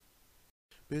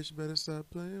Bitch, better stop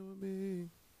playing with me.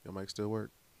 Your mic still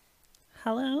work?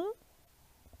 Hello?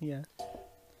 Yeah.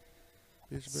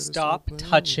 Bitch, better Stop playing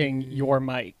touching with me. your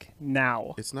mic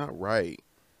now. It's not right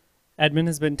Edmund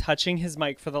has been touching his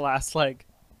mic for the last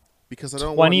because I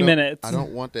don't 20 want minutes. I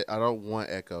don't want that. I don't want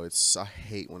echo. I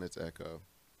hate when it's echo.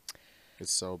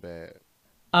 It's so bad.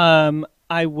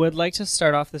 I would like to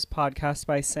start off this podcast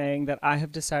by saying that I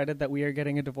have decided that we are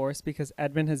getting a divorce because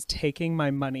Edmund is taking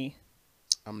my money.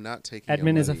 I'm not taking.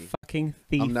 Edmund your is a money. fucking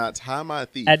thief. I'm not. How am I a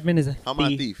thief? Edmund is a How am I a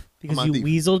thief. thief? Because How am I a you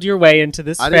thief? weaseled your way into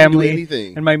this I didn't do family,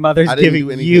 anything. and my mother's I didn't do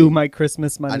giving anything. you my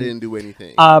Christmas money. I didn't do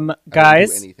anything. Guys, I didn't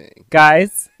do anything.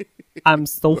 guys, I'm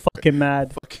so fucking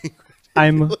mad. Fucking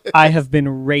I have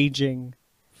been raging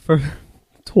for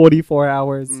 24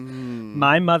 hours. Mm.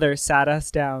 My mother sat us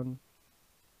down,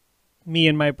 me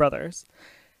and my brothers,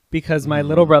 because my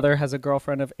little brother has a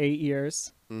girlfriend of 8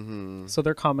 years, Mm-hmm. so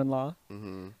they're common law,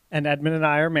 Mm-hmm. and Edmund and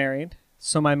I are married.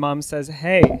 So my mom says,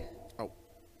 "Hey, Oh.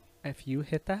 if you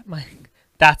hit that mic,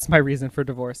 that's my reason for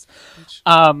divorce."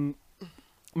 Bitch.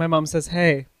 My mom says,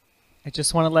 "Hey, I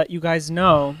just want to let you guys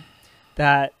know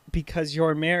that because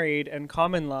you're married and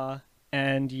common law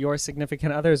and your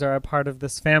significant others are a part of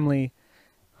this family,"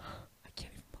 I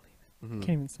can't even believe it. Mhm.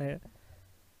 Can't even say it.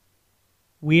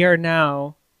 "We are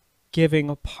now giving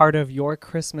a part of your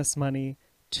Christmas money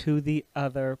to the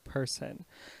other person."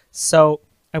 So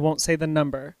I won't say the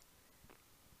number.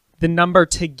 The number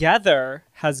together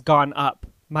has gone up.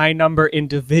 My number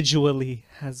individually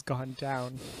has gone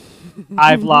down.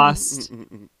 I've lost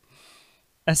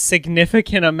a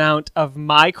significant amount of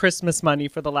my Christmas money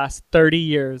for the last 30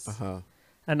 years. Uh-huh.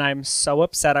 And I'm so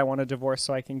upset I want a divorce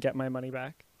so I can get my money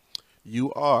back.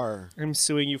 You are I'm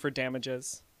suing you for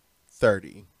damages.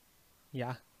 30.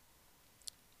 Yeah.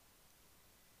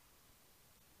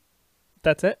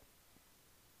 That's it?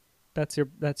 That's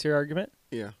your argument?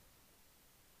 Yeah.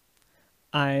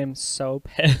 I am so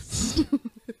pissed.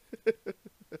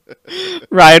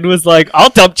 Ryan was like, "I'll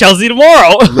dump Chelsea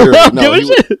tomorrow." Literally, I don't no, give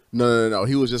a shit. no.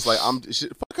 He was just like,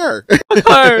 fuck her.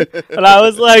 Her. And I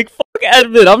was like, "Fuck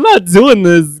Edmund, I'm not doing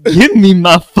this. Give me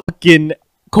my fucking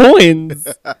coins."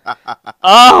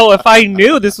 Oh, if I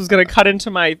knew this was gonna cut into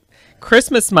my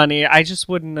Christmas money, I just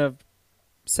wouldn't have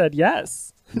said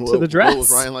yes to the dress. What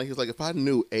was Ryan like? He was like, if I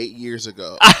knew 8 years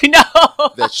ago I know.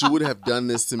 that you would have done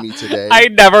this to me today, I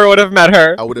never would have met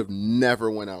her. I would have never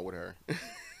went out with her.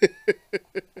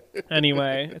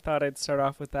 Anyway, I thought I'd start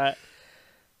off with that.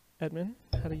 Edmund,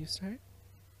 how do you start?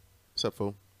 Sup,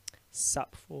 fool?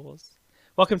 Sup, fools.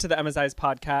 Welcome to the Emma's Eyes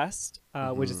podcast,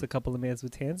 which is a couple of mans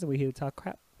with hands, and we here to talk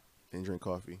crap And drink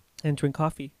coffee. and drink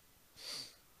coffee.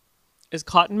 Is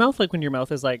cotton mouth like when your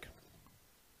mouth is like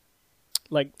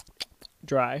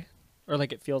dry, or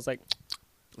like it feels like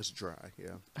It's dry,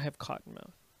 yeah. I have cotton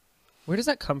mouth? Where does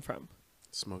that come from?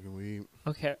 Smoking weed.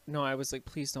 Okay, no, I was like,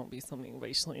 please don't be something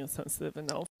racially insensitive and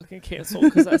now fucking cancel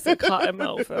because I said cotton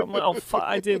mouth. And I'm like, oh fuck,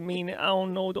 I didn't mean it. I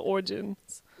don't know the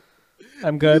origins.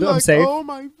 I'm good. You're I'm like, safe. Oh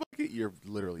my fucking! You're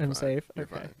literally. I'm fine. safe. You're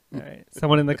Okay. fine. All right.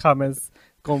 Someone in the comments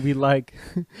gonna be like,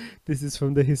 "This is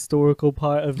from the historical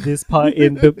part of this part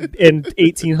in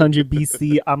 1800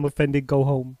 BC. I'm offended. Go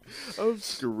home." I'm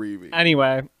screaming.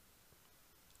 Anyway,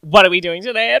 what are we doing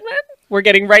today, Edmund? We're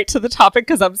getting right to the topic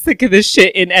because I'm sick of this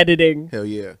shit in editing. Hell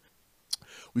yeah.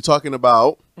 We talking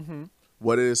about Mm-hmm.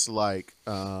 what it's like,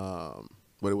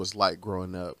 what it was like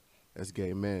growing up as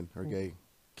gay men or gay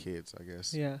kids, I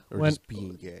guess. Yeah. Or just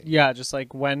being gay. Yeah, just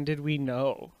like when did we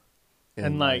know?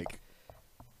 And, like, like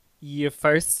Your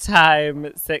first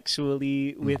time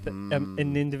sexually with an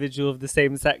individual of the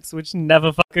same sex, which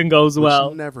never fucking goes which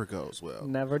well. never goes well.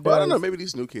 Never does. Well, I don't know. Maybe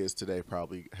these new kids today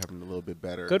probably having a little bit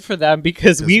better. Good for them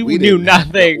because we knew didn't have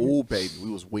nothing. Oh, baby,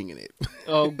 we was winging it.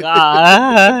 Oh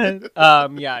God.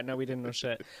 Yeah, no, we didn't know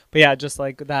shit. But yeah, just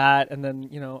like that, and then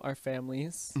our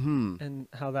families Mhm. and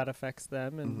how that affects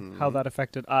them, and Mhm. how that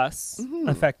affected us, Mhm.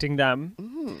 affecting them.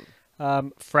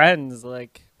 Mhm. Friends,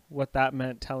 like what that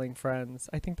meant, telling friends.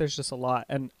 I think there's just a lot,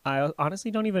 and I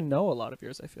honestly don't even know a lot of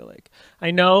yours. I feel like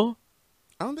I know.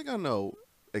 I don't think I know.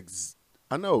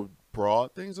 I know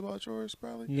broad things about yours,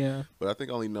 probably. Yeah. But I think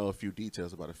I only know a few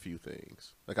details about a few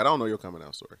things. Like I don't know your coming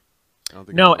out story. I don't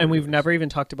think I No, know and we've yours. never even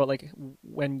talked about like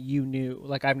when you knew.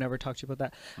 Like I've never talked to you about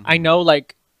that. Mm-hmm. I know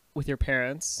like with your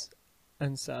parents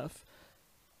and stuff.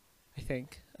 I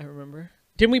think I remember.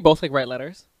 Didn't we both like write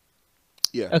letters?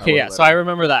 Yeah. Okay, yeah. So I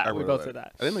remember that. We wrote a both letter. did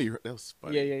that. I didn't know you. That was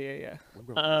funny. Yeah. We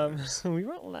wrote letters. We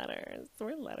wrote letters.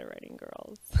 We're letter writing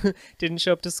girls. Didn't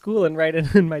show up to school and write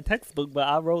it in my textbook, but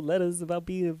I wrote letters about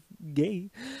being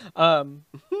gay. I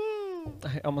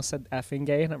almost said effing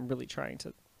gay, and I'm really trying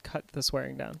to cut the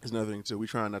swearing down. There's another thing too. We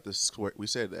trying not to swear. We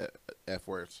said that F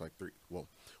word like 3. Well,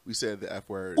 we said the F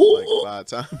word Ooh. like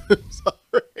 5 times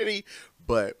already,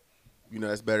 but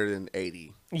that's better than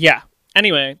 80. Yeah.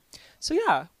 Anyway, so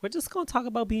yeah, we're just gonna talk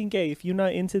about being gay. If you're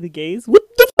not into the gays, what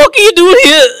the fuck are you doing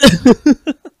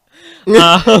here?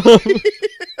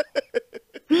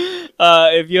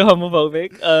 If you're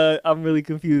homophobic, I'm really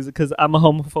confused because I'm a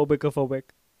homophobic.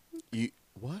 You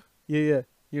what? Yeah.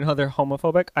 You know how they're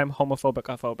homophobic? I'm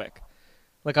homophobic.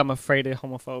 Like I'm afraid of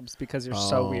homophobes because you're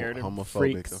so weird and Homophobic,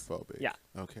 freaks. ophobic. Yeah.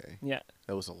 Okay. Yeah.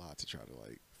 That was a lot to try to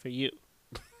like. For you.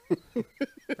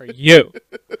 For you.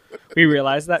 We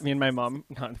realized that, me and my mom,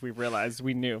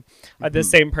 we knew. The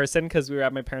same person because we were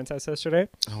at my parents' house yesterday.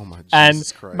 Oh my Jesus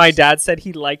And Christ. my dad said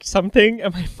he liked something,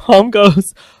 and my mom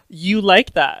goes, "You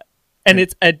like that?" And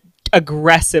it's an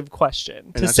aggressive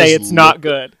question to I say just it's not looked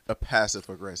good. A passive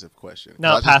aggressive question.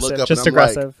 Not I just look passive, up just and I'm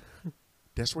like, aggressive.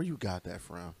 that's where you got that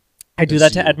from. I do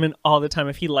That's that to you. Edmund all the time.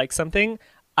 If he likes something,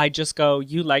 I just go,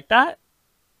 "You like that?"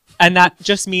 And that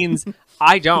just means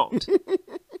I don't.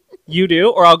 You do?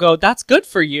 Or I'll go, "That's good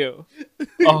for you."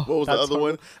 Oh, What was the that's other horrible.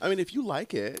 one? I mean, if you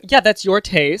like it. Yeah, that's your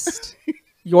taste.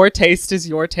 Your taste is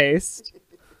your taste.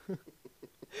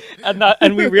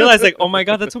 And we realized, like, oh my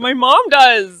God, that's what my mom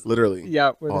does. Literally.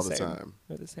 Yeah, we're all the the same. time.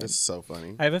 We're the same. It's so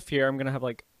funny. I have a fear I'm gonna have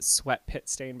like sweat pit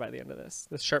stain by the end of this.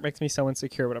 This shirt makes me so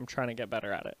insecure, but I'm trying to get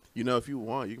better at it. If you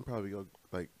want, you can probably go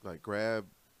like grab.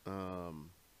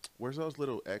 Where's those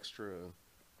little extra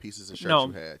pieces of shirts No.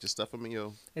 you had? Just stuff them in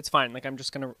your. It's fine. Like I'm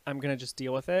gonna just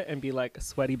deal with it and be like a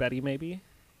sweaty Betty maybe.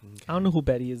 I don't know who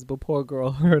Betty is, but poor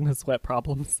girl, her and the sweat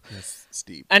problems. That's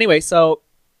steep. Anyway, so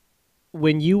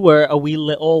when you were a wee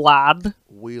little lad,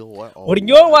 when you were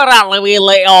a wee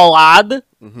little lad,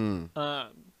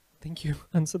 thank you.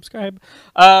 Unsubscribe.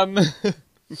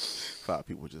 5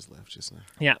 people just left just now.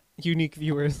 Yeah, unique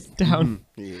viewers down.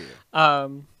 Yeah.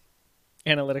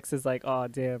 Analytics is like, oh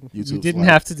damn, you YouTube's didn't like-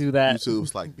 have to do that.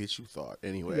 YouTube's like, bitch, you thought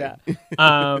anyway. Yeah.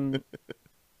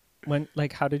 When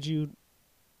like, how did you?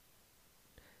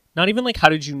 Not even like, how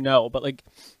did you know? But like,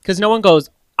 because no one goes,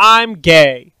 "I'm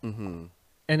gay," Mm-hmm.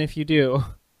 and if you do,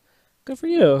 good for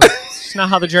you. It's just not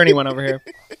how the journey went over here.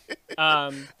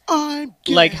 I'm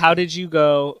gay. Like, how did you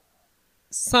go?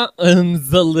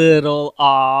 Something's a little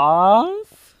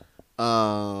off.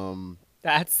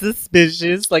 That's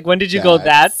suspicious. Like, when did you go?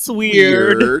 That's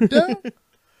weird.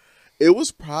 It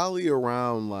was probably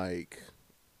around like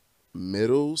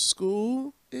middle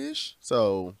school ish.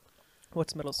 So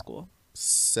What's middle school?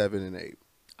 7 and 8,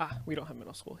 Ah, we don't have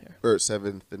middle school here. or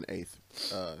 7th and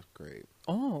 8th grade.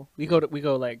 Oh, we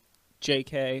go like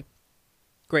JK,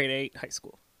 grade 8, high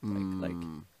school. Like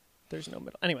there's no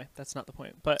middle. Anyway, that's not the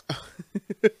point. But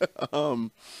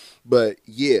But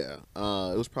yeah,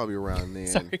 it was probably around then.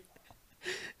 sorry.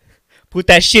 Put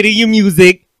that shit in your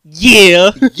music.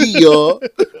 Yeah. Yeah.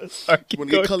 Sorry, When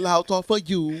you call out off of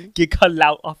you. get cut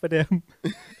out off of them.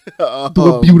 Do it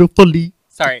Um, beautifully.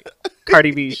 Sorry.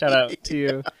 Cardi B, shout out to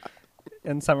you.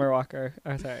 And Summer Walker.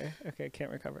 Oh, sorry. Okay,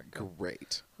 can't recover. Go.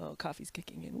 Great. Oh, coffee's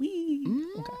kicking in. Wee.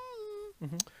 Okay.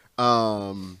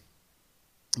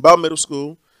 About middle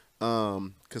school,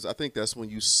 because I think that's when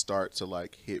you start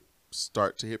to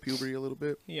hit puberty a little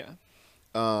bit. Yeah.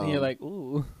 And you're like,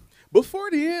 ooh.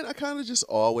 Before then, I kind of just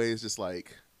always just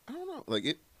like, I don't know, like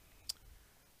it.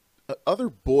 Other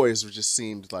boys just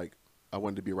seemed like I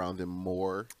wanted to be around them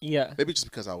more. Yeah. Maybe just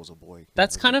because I was a boy.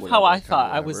 That's kind of how I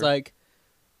thought. I was like,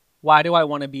 why do I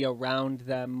want to be around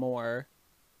them more?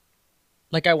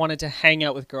 Like, I wanted to hang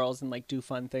out with girls and like do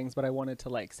fun things, but I wanted to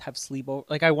like have sleepover.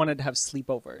 Like, I wanted to have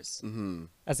sleepovers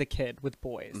as a kid with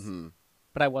boys,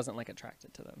 but I wasn't like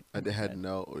attracted to them. I had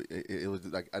no. It was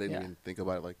like I didn't even think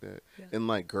about it like that. Yeah. And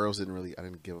like girls didn't really. I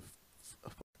didn't give a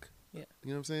fuck. Yeah. You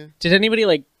know what I'm saying? Did anybody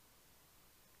like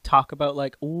talk about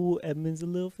like, ooh, Edmund's a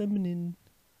little feminine?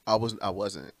 I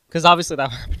wasn't. Because obviously that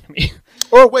happened to me.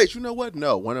 Or wait, you know what?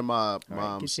 No, one of my All right,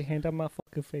 mom's. get your hand on my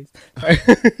fucking face.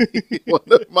 One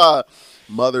of my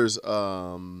mother's.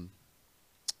 I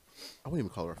wouldn't even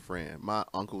call her a friend. My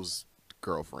uncle's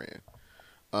girlfriend.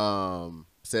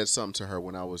 Said something to her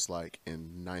when I was like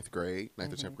in 9th grade,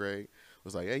 9th or 10th grade.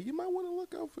 Was like, hey, you might want to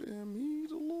look out for him.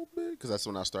 He's a little bit, because that's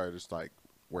when I started to like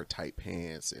wear tight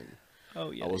pants, and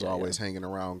Oh yeah. I was always hanging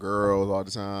around girls all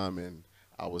the time, and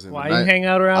I was in. Why the you hang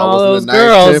out around I all was those in the ninth,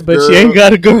 girls, 10th but you ain't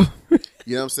got a girl?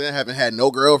 You know what I'm saying? I haven't had no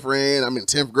girlfriend. I'm in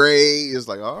 10th grade. It's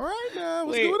like, all right, now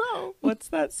what's Wait. going on? What's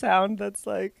that sound that's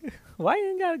like, why you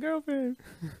ain't got a girlfriend?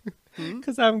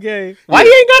 Because I'm gay. Why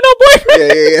you ain't got no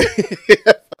boyfriend?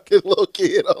 Yeah. Fucking little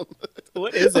kid on.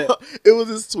 What is it? It was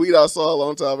this tweet I saw a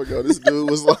long time ago. This dude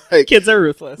was like, Kids are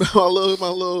ruthless. my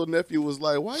little nephew was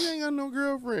like, "Why you ain't got no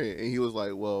girlfriend?" And he was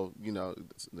like, "Well,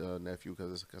 nephew,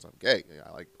 because I'm gay.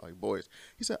 I like boys."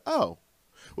 He said, "Oh,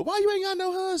 well, why you ain't got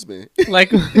no husband?" Like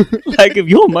if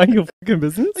you don't mind your fucking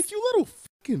business. Like, you little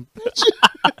fucking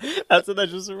bitch. That's what that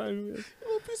just reminded me of. You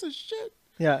little piece of shit.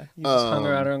 Yeah, you just hung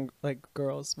around on like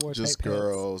girls, wore Just tight pants.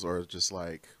 girls, or just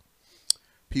like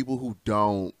people who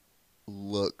don't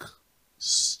look.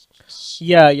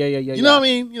 Yeah. You know what I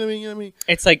mean? You know what I mean?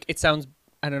 It's like, it sounds,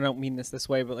 I don't mean this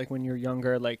way, but like when you're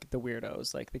younger, like the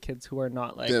weirdos, like the kids who are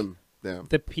not like Them.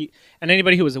 and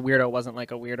anybody who was a weirdo wasn't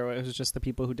like a weirdo. It was just the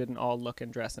people who didn't all look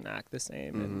and dress and act the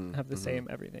same and have the same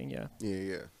everything. Yeah.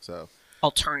 Yeah. So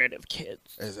Alternative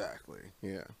kids. exactly.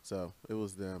 Yeah. So it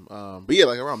was them. But yeah,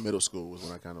 like around middle school was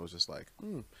when I kind of was just like,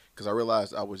 because I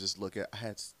realized I was just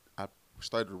I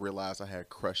started to realize I had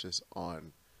crushes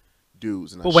on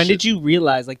dudes. And But when did you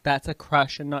realize like that's a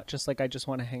crush and not just like I just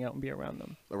want to hang out and be around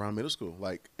them? Around middle school,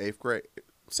 like 8th grade,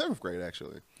 7th grade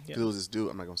actually. Yeah. 'Cause it was this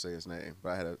dude. I'm not gonna say his name, but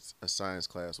I had a science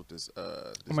class with this.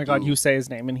 Oh my god, dude. you say his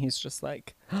name and he's just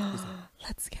like,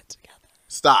 let's get together.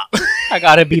 Stop. I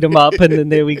gotta beat him up, and then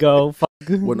there we go. Fuck.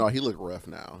 Well, no, he looked rough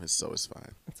now, so it's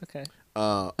fine. It's okay.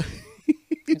 Uh, I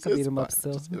can beat him up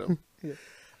still. Just, Yeah.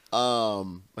 I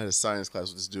had a science class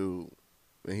with this dude,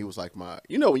 and he was like when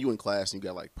you in class and you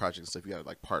got like projects and stuff, you got to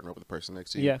like partner up with the person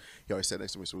next to you. Yeah. He always sat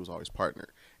next to me, so he was always partner,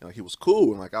 and like he was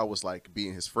cool, and like I was like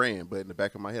being his friend, but in the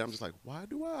back of my head, I'm just like, why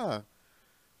do I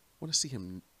want to see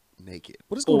him naked?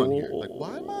 What is going on here? Like,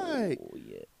 why am I?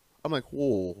 Yeah. I'm like,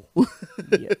 whoa.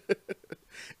 Yeah.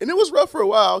 And it was rough for a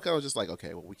while. Kind of just like,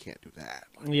 okay, well, we can't do that.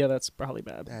 Like, Yeah, that's probably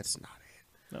bad. that's not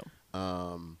it.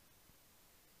 No.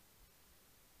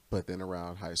 But then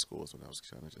around high school is when I was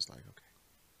kind of just like, okay.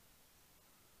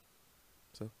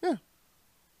 So yeah.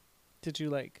 Did you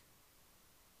like?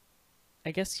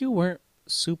 I guess you weren't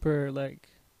super like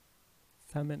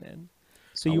feminine,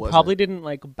 so I you wasn't. probably didn't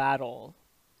like battle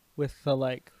with the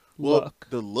like Well, look.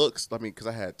 the looks. I mean, because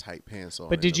I had tight pants on.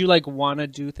 But and did the- you like want to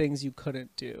do things you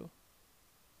couldn't do?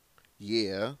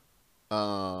 Yeah.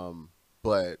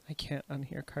 But I can't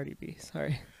unhear Cardi B.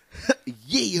 Sorry.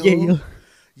 yeah.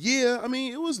 Yeah. I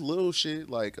mean, it was little shit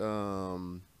like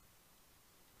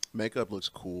makeup looks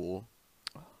cool.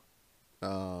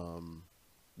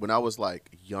 When I was like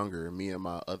younger, me and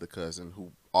my other cousin,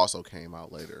 who also came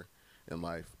out later in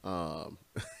life,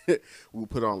 we would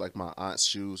put on like my aunt's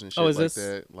shoes and shit is like this-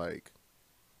 that. Like,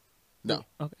 no,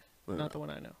 Okay. no, Not the one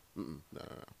I know. no.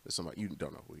 It's somebody you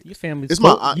don't know who he is. Your family's It's my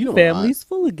full, aunt. You your know my aunt. family's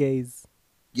full of gays.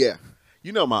 Yeah,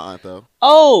 you know my aunt though.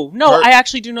 Oh no, Her- I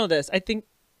actually do know this. I think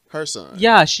Her son.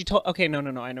 yeah, she told. Okay, no,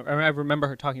 I know. I remember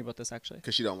her talking about this actually.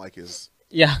 Because she don't like his.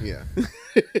 Yeah, Yeah.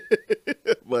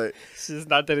 But it's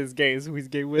not that he's gay, it's who he's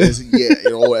gay it's, with. yeah,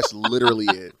 that's literally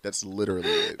it. That's literally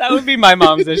it. That would be my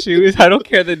mom's issue. Is I don't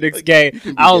care that Nick's gay. You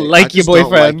can be I don't gay. like I your just don't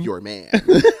boyfriend. like your man.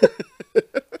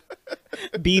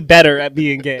 Be better at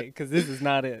being gay because this is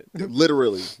not it.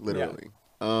 literally.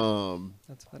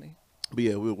 That's funny. But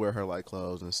yeah, we'll wear her like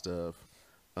clothes and stuff.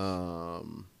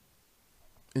 And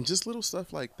just little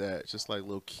stuff like that. Just like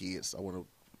little kids. I want to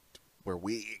wear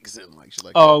wigs and like shit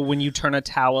like Oh, when you turn a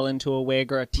towel into a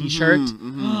wig or a T-shirt.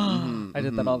 that. I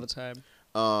did that all the time.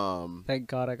 Um, Thank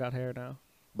God I got hair now.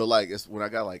 but like it's when I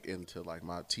got like into like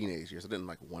my teenage years, I didn't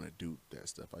like want to do that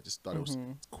stuff. I just thought it was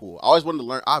cool. I always wanted to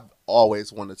learn. I've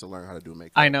always wanted to learn how to do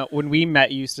makeup. I know. When we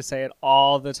met, you used to say it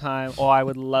all the time. Oh, I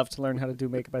would love to learn how to do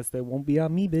makeup. I said, won't be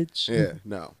on me, bitch. Yeah,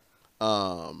 no.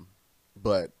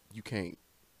 But you can't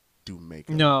do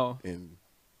makeup. No. In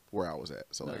where I was at,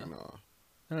 so like No. no.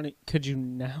 I don't. Could you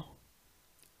now?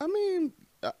 I mean,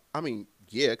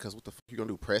 yeah, because what the fuck you gonna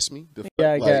do? Press me? The fuck?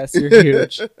 Yeah, I Like- guess you're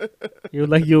huge. You're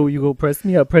like, yo, you go press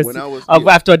me. I'll press. When I was- I'll,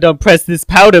 yeah. After I done press this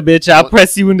powder, bitch, I'll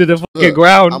press you into the fucking Look,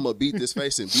 ground. I'm gonna beat this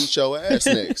face and beat your ass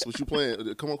next. What you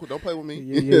playing? Come on, don't play with me.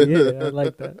 Yeah. I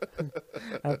like that.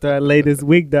 After I lay this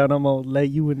wig down, I'm gonna lay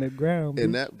you in the ground.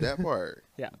 And bitch. that part.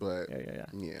 Yeah. But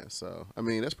Yeah. So I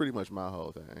mean, that's pretty much my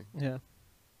whole thing. Yeah.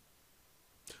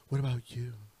 What about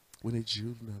you? When did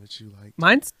you know that you like?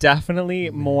 Mine's definitely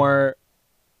more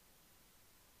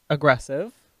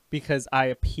aggressive because I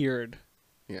appeared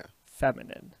Yeah.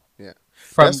 feminine Yeah.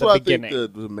 from That's the what beginning. I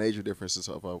think the major differences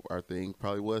of our thing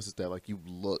probably was is that like you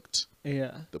looked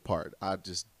Yeah. the part. I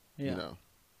just Yeah.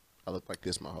 I looked like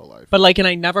this my whole life. But like, and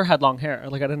I never had long hair.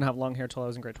 Like, I didn't have long hair till I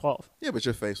was in grade 12. Yeah, but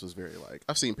your face was very like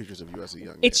I've seen pictures of you as a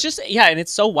young. It's man. just, yeah, and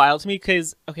it's so wild to me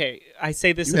because, okay, I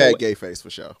say this You in a had way- gay face for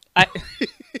sure. I,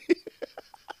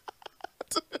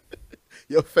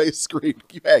 Your face screamed.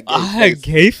 You had gay I face. had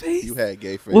gay face? You had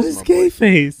gay face. What is my gay boy.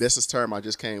 face? That's this term I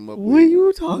just came up with. What are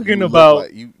you talking look about?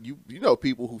 Like, you know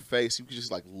people who face, you can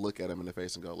just like look at them in the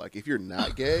face and go like, if you're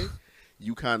not gay,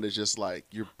 you kind of just like,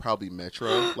 you're probably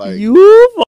metro. Like, you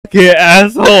fucking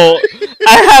asshole.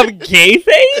 I have gay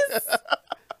face?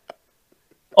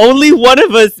 Only one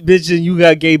of us, bitch, and you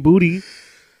got gay booty.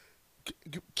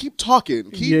 keep talking.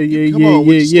 Come on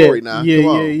with your story now. Yeah, come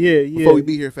on. yeah. Before we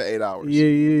be here for 8 hours.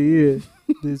 Yeah.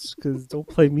 Bitch, because don't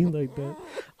play me like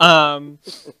that.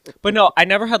 But no, I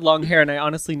never had long hair, and I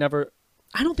honestly never.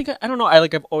 I don't know.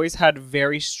 I've always had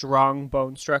very strong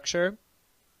bone structure,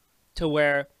 to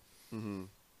where,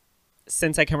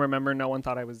 since I can remember, no one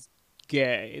thought I was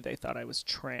gay. They thought I was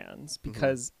trans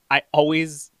because I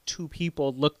always, to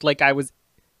people, looked like I was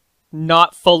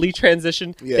not fully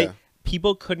transitioned. Yeah.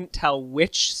 People couldn't tell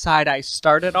which side I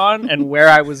started on and where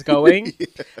I was going.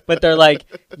 But they're like,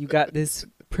 you got this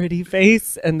pretty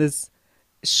face and this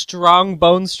strong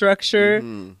bone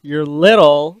structure. You're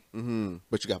little.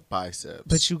 But you got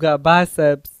biceps.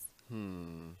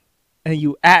 And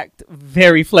you act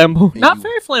very flamboyant. And Not you-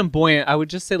 very flamboyant. I would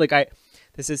just say, like,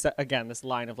 this is, again, this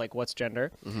line of, like, what's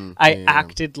gender? I Damn.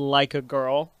 acted like a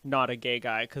girl, not a gay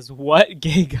guy. Because what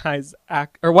gay guys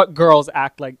act, or what girls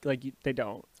act like they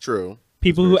don't. True.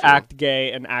 People That's who very true. act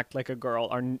gay and act like a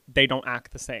girl, they don't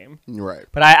act the same. Right.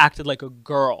 But I acted like a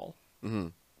girl. Mm-hmm.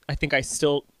 I think I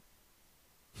still...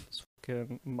 This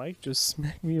fucking Mike just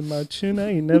smacked me in my chin.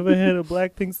 I ain't never had a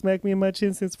black thing smack me in my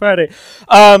chin since Friday.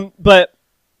 But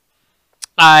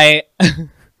I...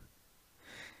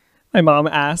 My mom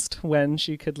asked when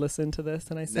she could listen to this,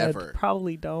 and I said, Never.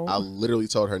 probably don't. I literally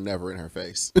told her never in her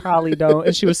face. Probably don't.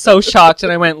 And she was so shocked,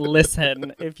 and I went,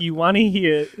 listen, if you want to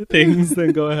hear things,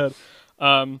 then go ahead.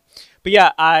 But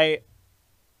yeah, I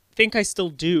think I still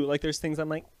do. Like, there's things I'm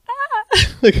like,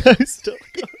 like, I still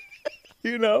go,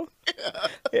 you know?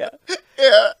 Yeah.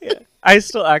 I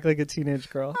still act like a teenage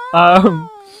girl.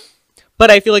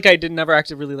 But I feel like I never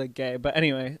acted really like gay. But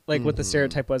anyway, like what the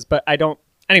stereotype was. But I don't.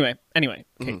 Anyway.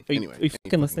 Okay. Are you Anyway.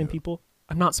 fucking listening, people?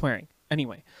 I'm not swearing.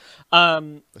 Anyway.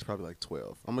 That's probably like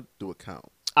 12. I'm going to do a count.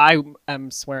 I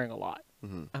am swearing a lot.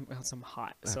 Mm-hmm. I'm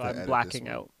hot, I have so to I'm edit blacking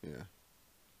this one. out.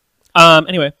 Yeah.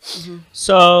 Anyway,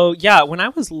 so yeah, when I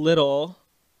was little,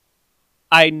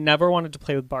 I never wanted to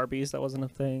play with Barbies. That wasn't a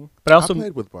thing. But I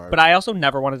played with Barbie. But I also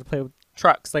never wanted to play with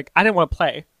trucks. Like, I didn't want to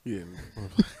play. Yeah.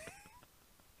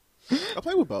 I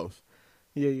played with both.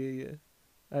 Yeah.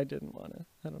 I didn't want to.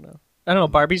 I don't know.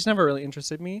 Barbies never really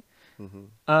interested me.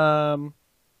 Mm-hmm.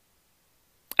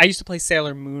 I used to play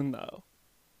Sailor Moon though,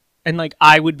 and like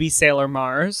I would be Sailor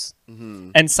Mars,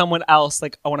 and someone else,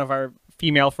 like one of our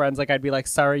female friends, like I'd be like,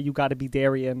 sorry, you got to be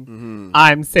Darien.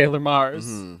 I'm Sailor Mars.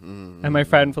 And my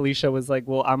friend Felicia was like,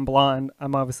 well, I'm blonde.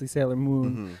 I'm obviously Sailor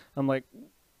Moon. I'm like,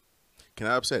 Can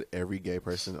I upset every gay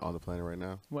person on the planet right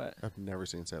now? what? I've never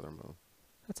seen Sailor Moon.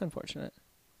 That's unfortunate.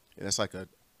 And it's like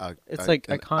It's an like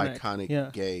iconic.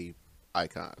 iconic gay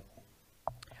icon.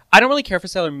 I don't really care for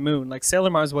Sailor Moon. Like, Sailor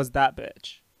Mars was that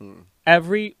bitch.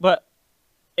 But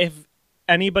if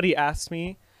anybody asked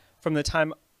me from the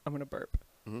time, I'm going to burp.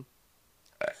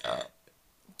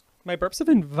 My burps have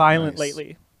been violent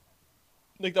lately.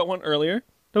 Like that one earlier.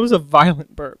 That was a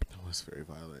violent burp. That was very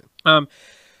violent.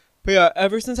 But yeah,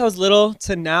 ever since I was little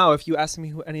to now, if you ask me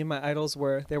who any of my idols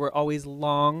were, they were always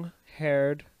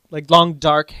long-haired, like long,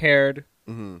 dark-haired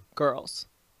girls.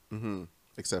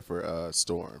 Except for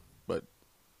Storm. But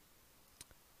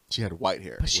she had white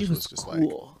hair. But she which was just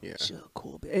cool. Like, yeah. She was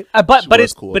cool. But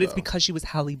it's cool, but it's though. because she was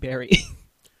Halle Berry.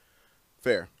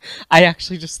 Fair. I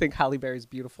actually just think Halle Berry's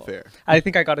beautiful. Fair. I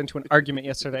think I got into an argument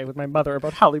yesterday with my mother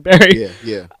about Halle Berry.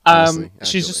 Yeah. Honestly,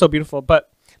 She's just so beautiful.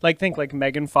 But think like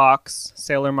Megan Fox,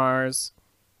 Sailor Mars,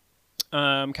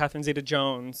 Catherine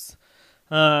Zeta-Jones.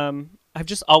 I've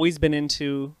just always been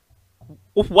into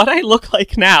what I look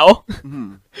like now.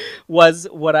 Was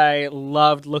what I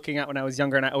loved looking at when I was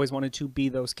younger, and I always wanted to be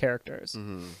those characters.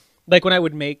 Like when I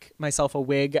would make myself a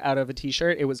wig out of a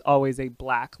t-shirt, it was always a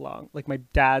black long, like my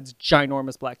dad's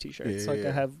ginormous black t-shirt. Yeah, so like yeah.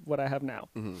 I have what I have now.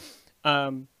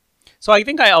 So I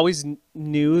think I always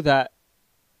knew that,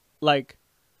 like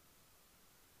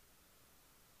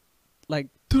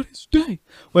to this day,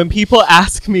 when people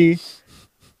ask me,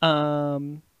 what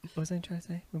was I trying to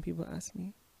say? When people ask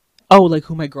me, oh, like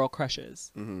who my girl crush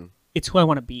is, it's who I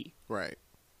want to be. Right.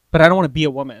 But I don't want to be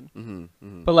a woman.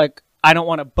 But like, I don't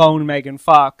want to bone Megan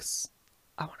Fox.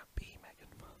 I want to be Megan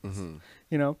Fox.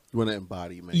 You know? You want to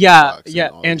embody Megan Yeah, Fox and yeah.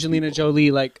 all these Angelina people.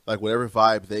 Jolie, like Like whatever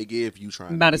vibe they give, you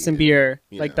trying Madison to be it. Beer,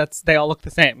 Yeah. like they all look the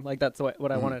same. Like that's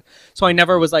what I wanted. So I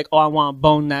never was like, oh, I want to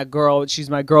bone that girl. She's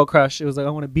my girl crush. It was like I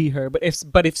want to be her. But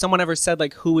if someone ever said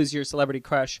like, who is your celebrity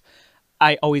crush,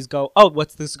 I always go, oh,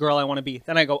 what's this girl I want to be?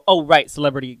 Then I go, oh, right,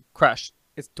 celebrity crush.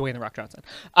 It's Dwayne the Rock Johnson.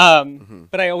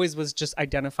 But I always was just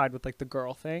identified with like the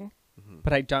girl thing.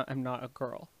 But I'm not a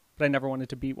girl. But I never wanted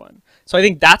to be one. So I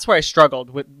think that's where I struggled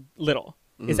with Little.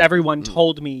 Is everyone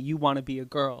told me you want to be a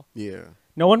girl. Yeah.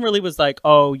 No one really was like,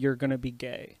 oh, you're going to be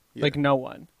gay. Yeah. Like, no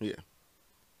one. Yeah.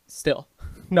 Still.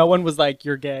 No one was like,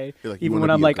 you're gay. You're like, you Even wanna when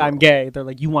I'm be a like, I'm girl. gay, they're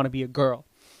like, you want to be a girl.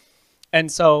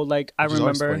 And so, like, I Which is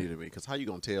always remember, funny to me because how you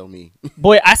gonna tell me?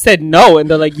 boy, I said no. And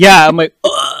they're like, yeah. I'm like,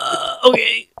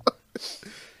 okay.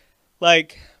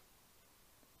 Like,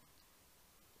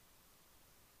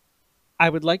 I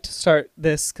would like to start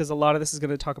this because a lot of this is going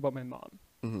to talk about my mom.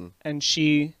 Mm-hmm. And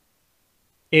she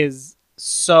is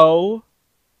so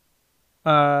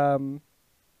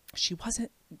she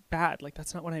wasn't bad, like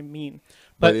that's not what I mean,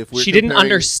 but if we're she didn't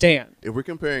comparing- understand. If we're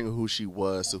comparing who she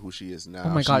was to who she is now, Oh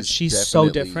my God, she's so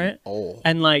definitely different. old.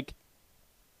 And like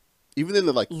Even in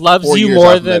the like loves 4 you years more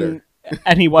I've met than her,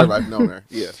 anyone. or I've known her.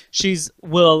 Yeah. She's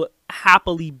will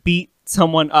happily beat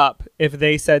someone up if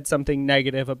they said something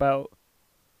negative about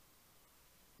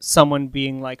someone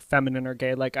being like feminine or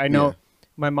gay. Like I know Yeah.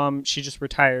 my mom, she just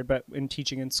retired, but in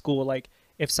teaching in school, like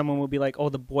if someone would be like, oh,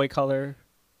 the boy color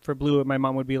for blue, my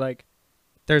mom would be like,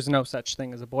 there's no such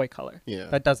thing as a boy color. Yeah.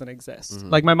 That doesn't exist.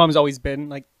 Mhm. Like my mom's always been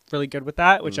like really good with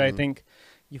that, which I Mhm. think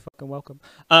you fucking welcome.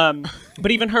 But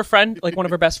even her friend, like one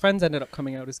of her best friends ended up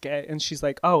coming out as gay, and she's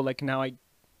like, oh, like now I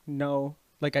know,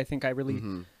 like I think I really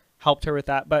Mhm. helped her with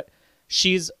that. But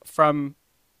she's from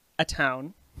a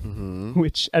town Mhm.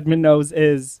 which Edmund knows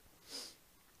is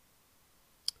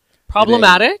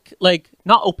problematic, like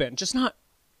not open, just not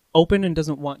open and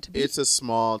doesn't want to be. It's a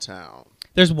small town.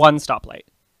 There's one stoplight.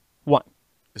 One.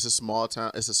 It's a small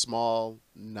town. It's a small,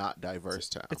 not diverse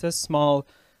town. It's a small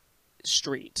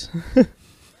street.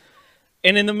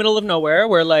 And in the middle of nowhere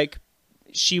where like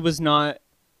she was not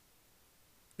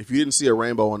If you didn't see a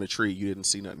rainbow on a tree, you didn't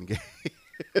see nothing gay.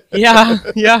 yeah,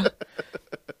 yeah.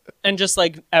 And just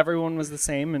like everyone was the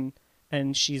same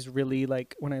and she's really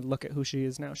like when I look at who she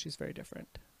is now, she's very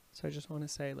different. So I just want to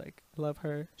say like I love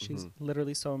her. She's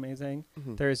literally so amazing.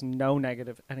 Mhm. There is no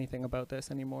negative anything about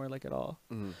this anymore, like at all.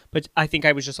 Mhm. But I think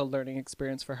I was just a learning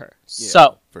experience for her. Yeah,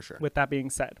 So for sure. with that being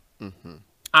said, Mm-hmm.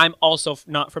 I'm also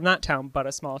not from that town, but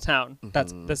a small town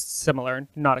that's Mhm. this similar,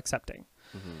 not accepting.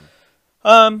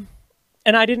 Mm-hmm.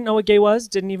 And I didn't know what gay was,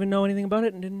 didn't even know anything about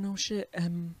it, and didn't know shit.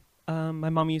 And my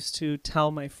mom used to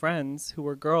tell my friends who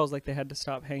were girls like they had to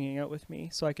stop hanging out with me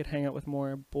so I could hang out with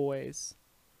more boys.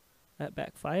 That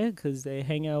backfired because they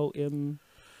hang out in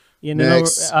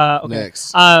Next. okay.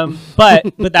 Next.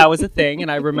 But that was a thing, and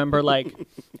I remember like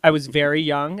I was very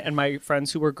young, and my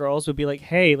friends who were girls would be like,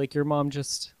 "Hey, like your mom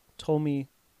just told me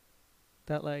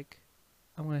that like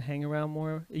I want to hang around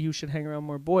more. You should hang around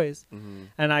more boys." Mm-hmm.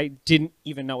 And I didn't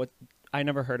even know what I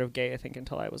never heard of gay, I think,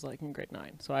 until I was like in grade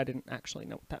 9. So I didn't actually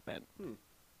know what that meant.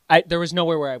 There was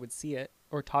nowhere where I would see it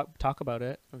or talk about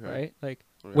it, Okay. right? Like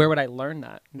Okay. where would I learn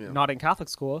that? Yeah. Not in Catholic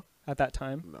school at that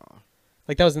time. No,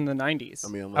 Like that was in the 90s. I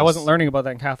mean, I wasn't unless- learning about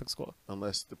that in Catholic school.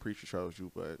 unless the preacher chose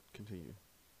you, but continue.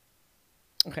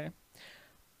 Okay.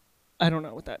 I don't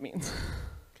know what that means.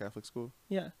 Catholic school?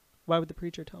 Yeah. Why would the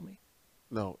preacher tell me?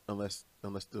 No, unless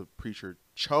the preacher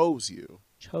chose you.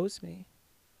 Chose me.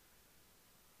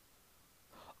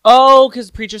 Oh,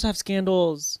 because preachers have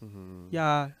scandals. Mm-hmm.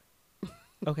 Yeah.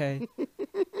 Okay.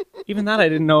 Even that I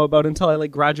didn't know about until I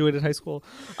like graduated high school.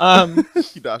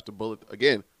 You dodged a bullet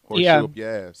again. Horseshoe Yeah. up your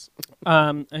ass.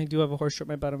 I do have a horseshoe up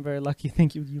my butt. I'm very lucky.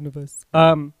 Thank you, universe.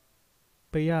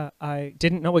 But yeah, I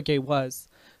didn't know what gay was,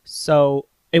 so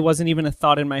it wasn't even a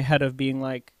thought in my head of being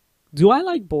like, do I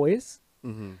like boys?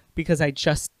 Mm-hmm. Because I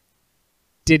just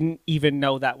didn't even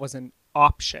know that was an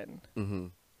option, Mm-hmm.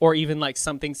 or even like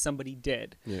something somebody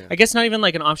did. Yeah. I guess not even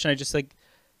like an option. I just like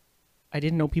I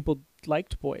didn't know people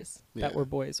liked boys that Yeah. were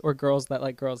boys or girls that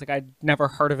like girls. Like I'd never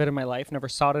heard of it in my life, never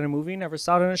saw it in a movie, never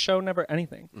saw it in a show, never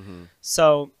anything. Mm-hmm.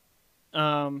 So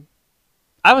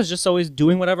I was just always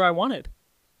doing whatever I wanted.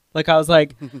 Like I was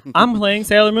like, I'm playing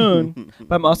Sailor Moon,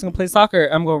 but I'm also gonna play soccer.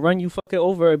 I'm gonna run you fucking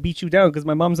over and beat you down because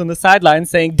my mom's on the sideline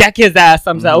saying, "Deck his ass."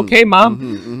 I'm like, okay, mom.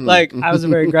 Mm-hmm. Like I was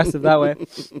very aggressive that way.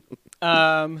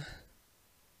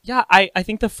 Yeah, I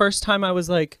think the first time I was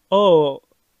like, oh,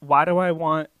 why do I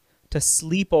want to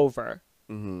sleep over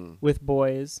Mm-hmm. with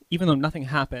boys, even though nothing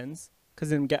happens? Because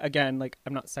then again, like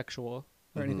I'm not sexual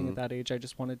or anything at that age. I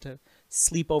just wanted to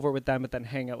sleep over with them, but then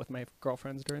hang out with my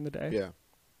girlfriends during the day. Yeah.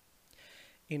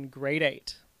 In grade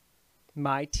 8,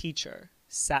 my teacher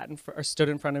stood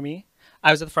in front of me.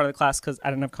 I was at the front of the class because I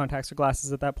didn't have contacts or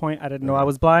glasses at that point. I didn't know I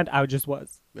was blind. I just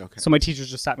was. Okay. So my teacher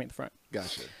just sat me at the front.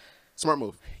 Gotcha. Smart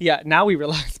move. Yeah. Now we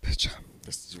realize, bitch,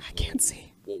 I can't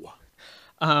see. Whoa.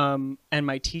 And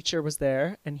my teacher was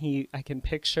there, and I can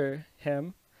picture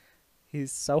him.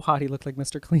 He's so hot. He looked like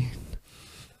Mr. Clean.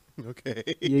 Okay.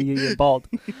 Yeah, bald.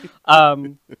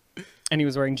 And he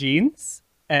was wearing jeans,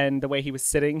 and the way he was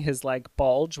sitting, his like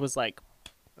bulge was like,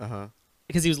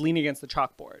 because he was leaning against the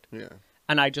chalkboard. Yeah.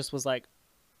 And I just was like,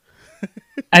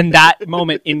 and that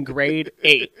moment in grade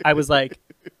 8, I was like,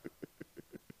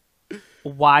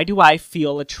 why do I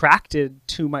feel attracted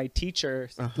to my teacher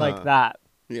like that?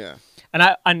 Yeah.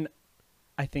 And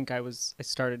I think I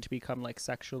started to become like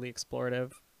sexually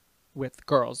explorative with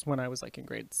girls when I was like in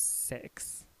grade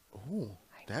 6. Oh,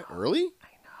 that early?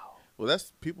 I know. Well,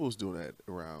 that's people was doing that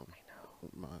around. I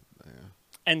know. Yeah.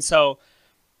 And so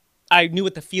I knew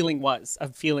what the feeling was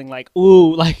of feeling like,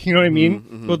 ooh, like, you know what I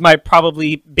mean? With my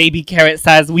probably baby carrot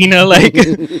sized wiener, like,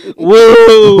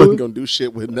 woo. Wasn't gonna do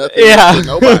shit with nothing. Yeah. With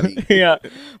nobody. Yeah.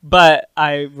 But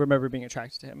I remember being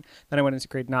attracted to him. Then I went into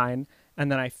grade 9,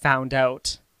 and then I found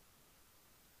out,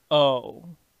 oh,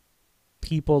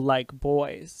 people like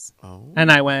boys. Oh.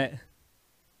 And I went,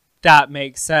 that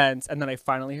makes sense. And then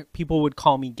people would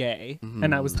call me gay.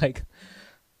 And I was like,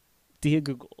 dear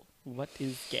Google, what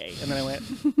is gay? And then I went,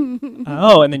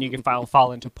 oh, and then you can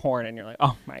fall into porn, and you're like,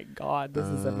 oh my God, this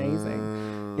is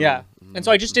amazing. Yeah. And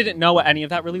so I just didn't know what any of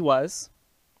that really was.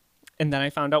 And then I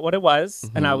found out what it was,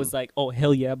 and I was like, oh,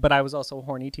 hell yeah. But I was also a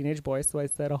horny teenage boy, so I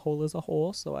said a hole is a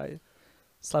hole. So I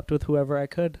slept with whoever I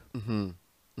could. And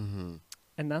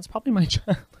that's probably my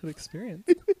childhood experience.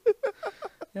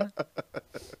 Yeah.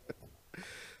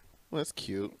 Well, that's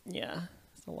cute. Yeah,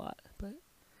 it's a lot. But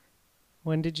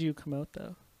when did you come out,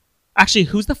 though? Actually,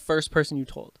 who's the first person you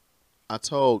told? I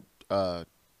told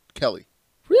Kelly.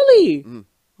 Really?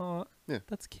 Oh, Yeah.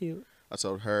 That's cute. I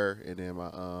told her, and then my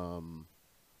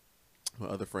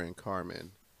other friend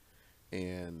Carmen,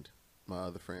 and my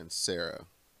other friend Sarah,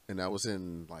 and that was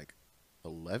in like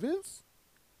 11th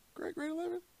grade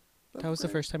 11th. That was the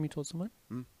first time you told someone?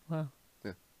 Wow.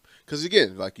 Yeah. Because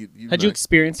again, like you had you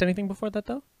experienced anything before that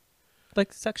though,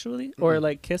 like sexually or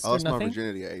like kissed I or lost my nothing?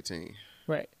 virginity at 18.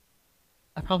 Right.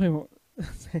 I probably won't.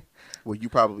 Well, you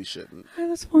probably shouldn't. I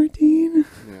was 14.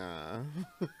 Yeah.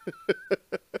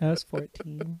 I was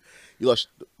 14. You lost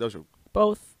those are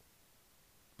Both.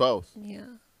 both, Yeah.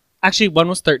 Actually, one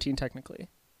was 13 technically.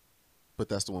 but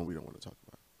that's the one we don't want to talk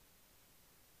about.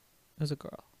 It was a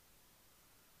girl.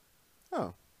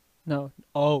 Oh. No.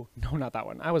 Oh, no, not that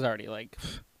one. I was already like...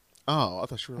 Oh, I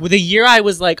thought you were. With a year, I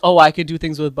was like, oh, I could do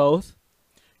things with both.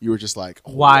 You were just like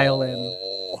Wildin'.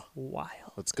 Wild.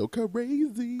 Let's go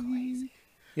crazy.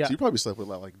 Yeah. So you probably slept with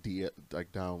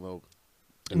like down low.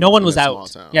 No one was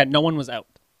out. Yeah, no one was out.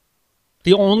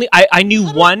 The only I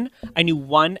knew one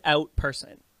out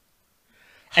person.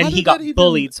 And he got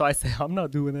bullied, so I said, I'm not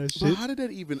doing that shit. But how did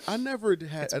that even? I never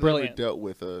dealt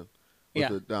with a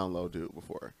down low dude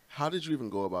before. How did you even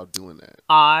go about doing that?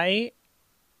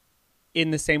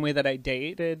 In the same way that I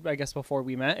dated, I guess before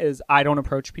we met, is I don't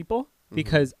approach people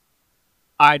because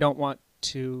I don't want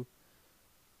to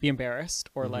be embarrassed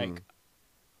or like,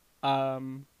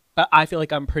 but I feel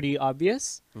like I'm pretty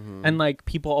obvious and like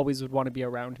people always would want to be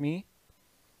around me.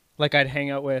 Like I'd hang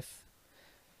out with,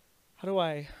 how do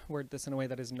I word this in a way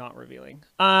that is not revealing?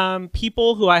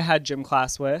 People who I had gym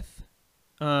class with,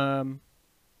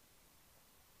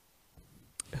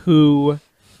 who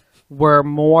were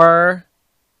more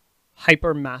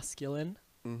hyper masculine,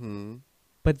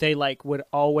 but they like would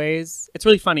always, it's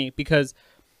really funny because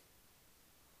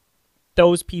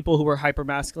those people who were hyper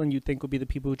masculine you'd think would be the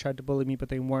people who tried to bully me, but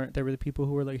they weren't. They were the people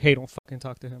who were like, hey, don't fucking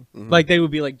talk to him. Like they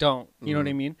would be like, don't, you know what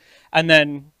I mean? And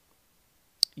then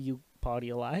you party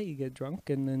a lot, you get drunk,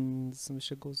 and then some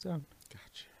shit goes down.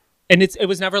 Gotcha. And it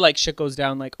was never like shit goes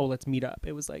down like, oh, let's meet up.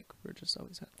 It was like we're just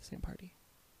always at the same party,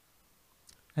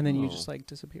 and then you just like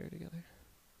disappear together.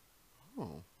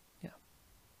 Oh, yeah,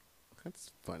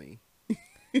 that's funny.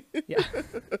 Yeah.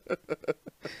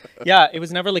 Yeah, it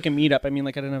was never like a meetup. I mean,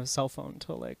 like I didn't have a cell phone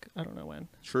until like I don't know when.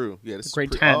 True. Yeah, this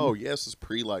grade is 10. Oh, yes, it's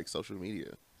pre like social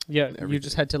media. Yeah, you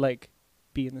just had to like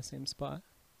be in the same spot.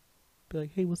 Be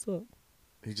like, hey, what's up?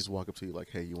 He just walk up to you like,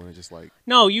 hey, you want to just like...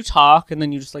 No, you talk and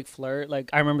then you just like flirt.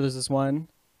 Like I remember there's this one.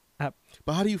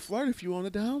 But how do you flirt if you on a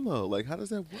down low? Like how does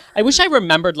that work? I wish I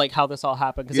remembered like how this all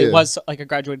happened because it was like I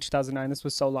graduated 2009. This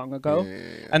was so long ago.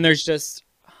 Yeah. And there's just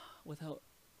without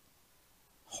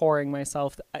whoring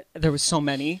myself. There was so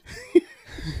many.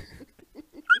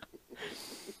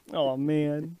 Oh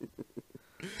man,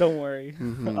 don't worry,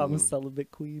 I'm a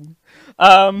celibate queen.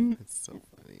 It's so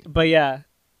funny. But yeah,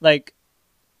 like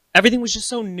everything was just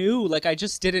so new. Like I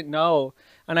just didn't know,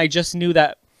 and I just knew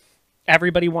that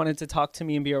everybody wanted to talk to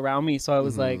me and be around me. So I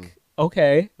was like,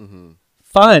 okay,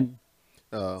 fun,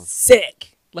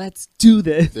 sick. Let's do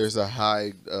this. There's a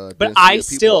high, but I people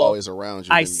still always around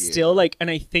you. I still like, and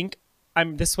I think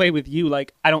I'm this way with you.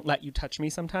 Like, I don't let you touch me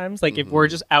sometimes. Like, if we're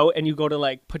just out and you go to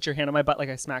like put your hand on my butt, like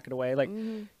I smack it away. Like,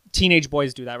 teenage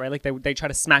boys do that, right? Like, they try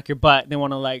to smack your butt. They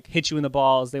want to like hit you in the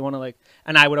balls. They want to like,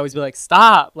 and I would always be like,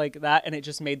 stop, like that, and it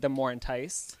just made them more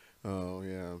enticed. Oh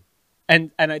yeah.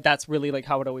 And that's really like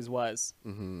how it always was.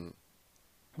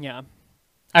 Yeah,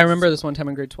 I remember this one time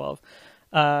in grade 12.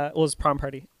 It was prom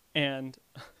party, and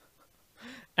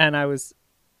I was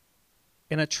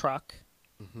in a truck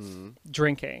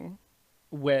drinking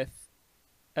with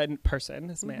a person,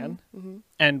 this man,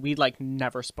 and we like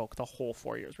never spoke the whole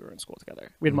 4 years we were in school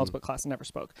together. We had multiple classes, never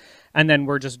spoke, and then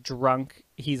we're just drunk.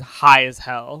 He's high as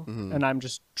hell, and I'm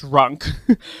just drunk,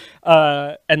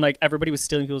 and like everybody was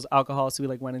stealing people's alcohol, so we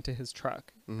like went into his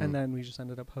truck, and then we just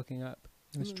ended up hooking up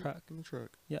in his truck. In the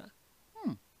truck. Yeah,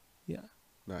 yeah.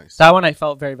 Nice. That one I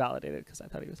felt very validated because I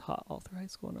thought he was hot all through high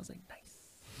school, and I was like, nice.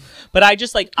 But I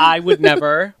just like I would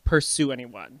never pursue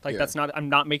anyone. Like that's not. I'm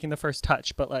not making the first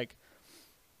touch, but like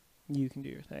you can do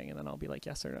your thing, and then I'll be like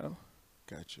yes or no.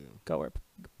 Got you. Go or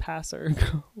pass or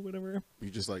go, whatever. You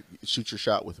just like shoot your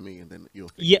shot with me, and then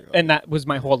you'll. Yeah, and that was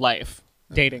my whole life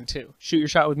dating too. Shoot your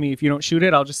shot with me. If you don't shoot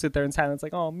it, I'll just sit there in silence,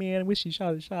 like, oh man, I wish he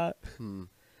shot his shot.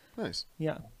 Nice.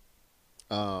 Yeah.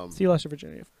 So you lost your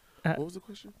virginity. What was the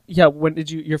question? Yeah, when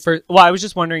did you your first? Well, I was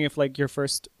just wondering if like your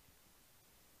first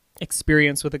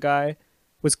experience with a guy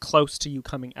was close to you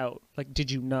coming out. Like, did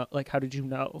you know? Like, how did you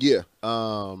know? Yeah.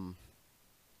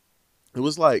 It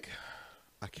was like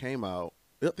I came out.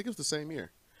 I think it was the same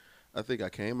year. I think I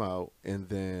came out, and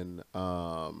then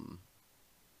I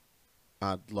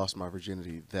lost my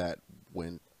virginity that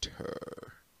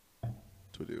winter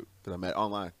to a dude that I met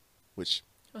online, which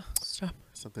Stop.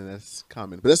 something that's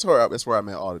common. But that's where I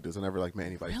met all the dudes. I never like met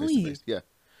anybody face Really? to face. Yeah,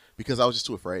 because I was just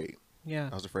too afraid. Yeah.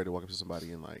 I was afraid to walk up to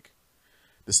somebody and like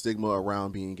the stigma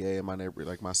around being gay in my neighborhood,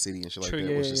 like my city and shit True, like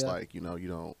that yeah, was just yeah. like, you know, you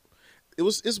don't. It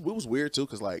was weird too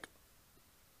because like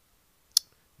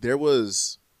there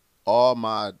was all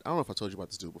my. I don't know if I told you about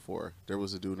this dude before. There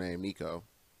was a dude named Nico.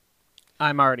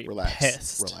 I'm already Relax.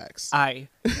 pissed. Relax. I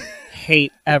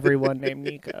hate everyone named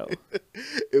Nico.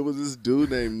 It was this dude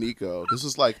named Nico. This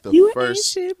was like the You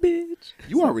first. ain't shit, bitch.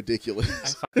 You are I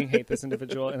ridiculous. fucking hate this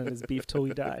individual, and it is beef till we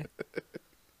die.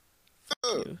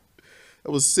 Fuck you.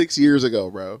 That was 6 years ago,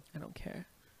 bro. I don't care.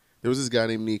 There was this guy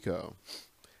named Nico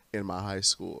in my high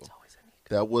school. It's always a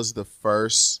Nico. That was the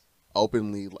first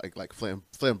openly like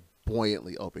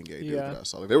flamboyantly open gay dude Yeah. that I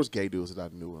saw. Like, there was gay dudes that I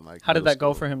knew in like. How did middle that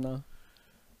go school. for him though?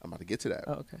 I'm about to get to that.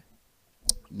 Oh, okay.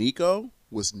 Nico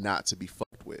was not to be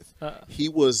fucked with. Uh, He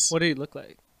was what did he look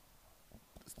like?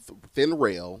 thin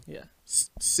rail, Yeah.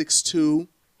 6'2",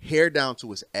 hair down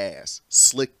to his ass,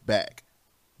 slicked back.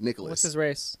 Nicholas, What's his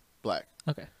race? black,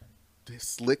 Okay.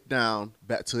 slicked down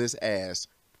back to his ass,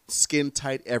 skin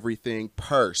tight, everything,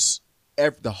 purse,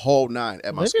 the whole nine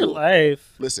at my Live school. your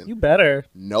life. Listen, You better.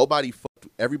 nobody fucked.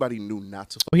 Everybody knew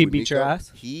not to fuck He with beat your Nico.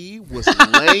 ass? He was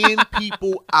laying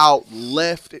people out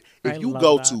left. If I you love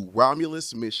go that. to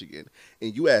Romulus, Michigan,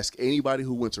 and you ask anybody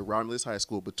who went to Romulus High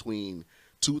School between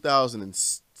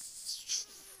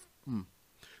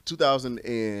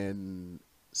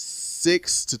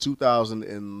 2006 to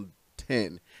 2010,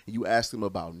 and you ask them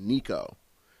about Nico,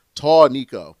 tall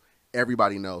Nico,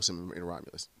 everybody knows him in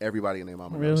Romulus. Everybody in their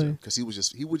mama knows him Really? because he would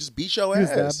just beat your Who's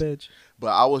ass. that bitch?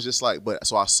 But I was just like,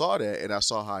 so I saw that and I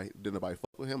saw how didn't nobody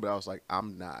fuck with him, but I was like, I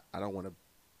don't want to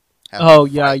have Oh a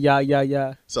yeah, fight.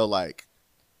 yeah. So like,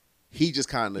 he just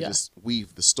kind of Yeah. just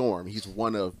weaved the storm. He's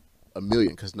one of a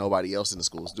million because nobody else in the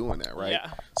school is doing that, right?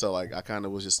 Yeah. So like, I kind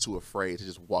of was just too afraid to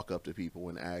just walk up to people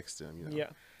and ask them, you know, Yeah.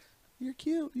 you're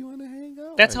cute, you want to hang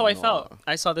out? That's how I Like, felt. "Aw."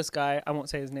 I saw this guy. I won't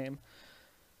say his name.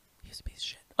 He was a piece of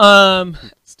shit.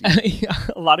 Steve.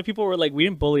 A lot of people were like, we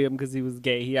didn't bully him because he was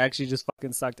gay. He actually just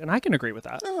fucking sucked, and I can agree with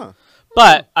that. Ah.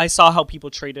 But I saw how people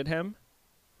treated him,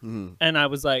 Mhm. and I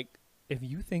was like, if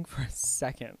you think for a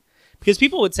second, because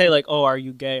people would say like, "Oh, are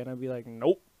you gay?" and I'd be like,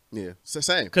 "Nope." Yeah, it's the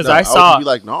same. 'Cause No, I would saw- be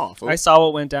like, no, I saw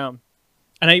what went down,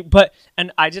 and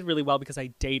I did really well because I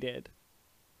dated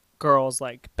girls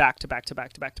like back to back to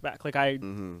back to back to back. Like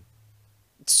Mm-hmm.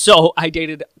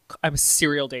 I'm a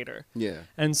serial dater, Yeah,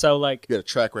 and so like, you got a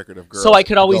track record of girls. so I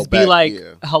could who always go be back- like,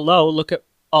 yeah. "Hello, look at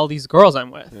all these girls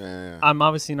I'm with. Yeah. I'm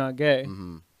obviously not gay.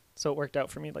 Mm-hmm. So it worked out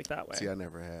for me like that way. See, I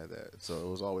never had that, so it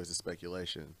was always a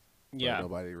speculation. Yeah. But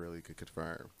nobody really could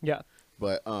confirm. Yeah.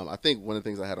 But I think one of the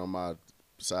things I had on my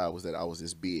side was that I was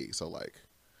this big, so like,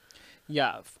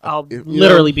 Yeah. I'll if,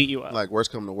 literally beat you up. Like,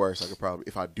 worst come to worst, I could probably,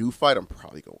 if I do fight, I'm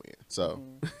probably gonna win. So,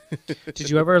 Did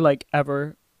you ever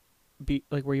be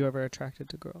like? Were you ever attracted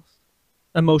to girls,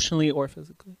 emotionally or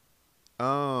physically?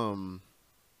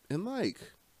 in like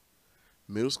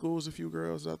middle school, was a few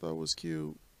girls that I thought was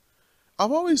cute.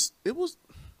 I've always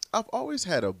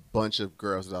had a bunch of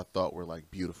girls that I thought were like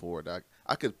beautiful, or that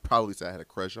I could probably say I had a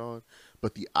crush on,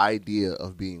 but the idea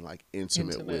of being like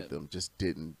intimate with them just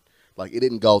didn't, like, it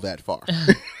didn't go that far.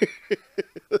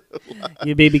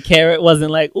 Your baby carrot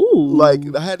wasn't like, ooh. Like,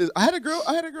 I had a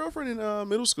girlfriend in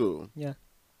middle school. Yeah.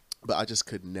 But I just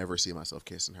could never see myself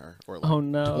kissing her or like Oh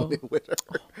no. doing it with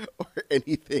her or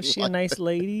anything. Was she like a nice that.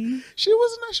 Lady? She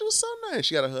was nice. She was so nice.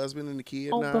 She got a husband and a kid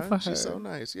Oh, now. good for She's her. so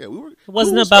nice. Yeah, we were. It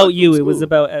wasn't cool as about fuck you. in It was school.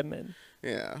 about Edmund.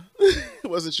 Yeah, it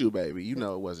wasn't you, baby. You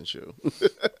know it wasn't you.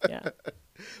 Yeah.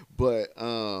 But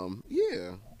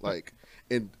yeah, like,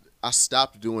 and I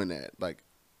stopped doing that. Like,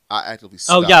 I actively.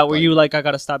 Oh Stopped, yeah. Were like, you like, I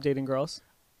gotta stop dating girls?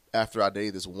 after I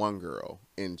dated this one girl,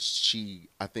 and she,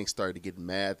 I think, started to get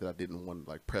mad that I didn't want to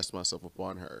like press myself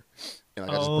upon her, and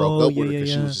like, I just broke up with her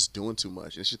because she was just doing too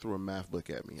much, and she threw a math book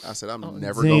at me. I said, I'm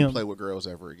never gonna play with girls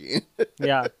ever again.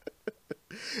 Yeah.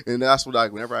 And that's what,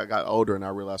 like, whenever I got older and I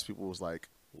realized people was like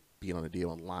being on the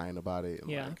deal and lying about it, and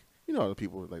Yeah. like, you know, the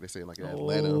people like they say like in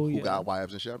Atlanta Oh, who yeah. got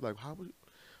wives and shit. I'm like, why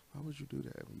would you do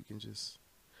that when you can just?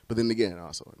 But then again, I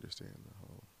also understand the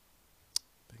whole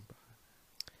thing behind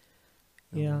it.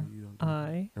 And Yeah. why you don't do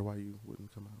I that, or why you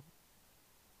wouldn't come out.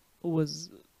 was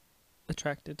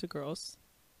attracted to girls.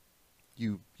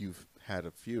 You've had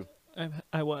a few.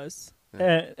 I was.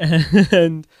 Yeah.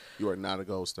 And You are not a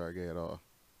gold star gay at all.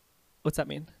 what's that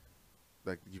mean?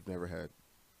 Like, you've never had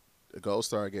a gold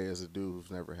star gay as a dude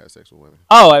who's never had sex with women.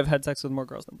 Oh, I've had sex with more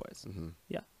girls than boys. Mm-hmm.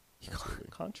 Yeah. Absolutely.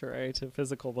 Contrary to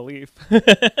physical belief.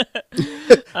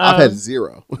 I've had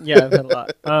zero. Yeah, I've had a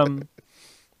lot.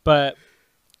 But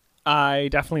I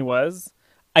definitely was.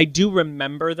 I do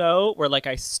remember though, where like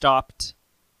I stopped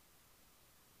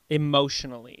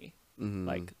emotionally, Mm-hmm.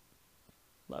 like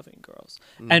loving girls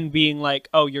and being like,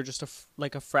 oh, you're just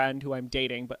like a friend who I'm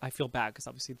dating, but I feel bad because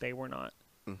obviously they were not.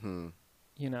 Mm-hmm.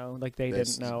 You know, like they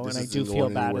This- didn't know, this and I do isn't feel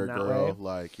going bad anywhere, in that girl. way.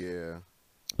 Like, yeah.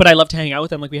 But I loved to hang out with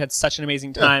them. Like we had such an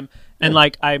amazing time, and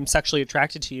like I'm sexually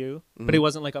attracted to you, but it Mhm.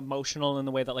 wasn't like emotional in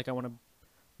the way that like I want to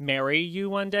marry you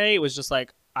one day. It was just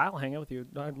like I'll hang out with you.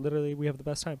 We have the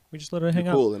best time. We just literally hang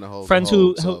You're out. cool in the whole Friends the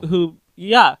who whole, so. who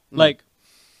yeah, like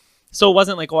so it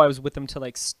wasn't like, oh, I was with them to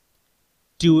like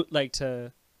do like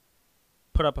to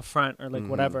put up a front or like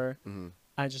whatever. Mm-hmm.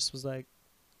 I just was like,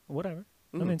 whatever.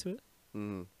 I'm Mhm. into it.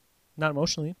 Mm-hmm. Not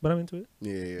emotionally, but I'm into it.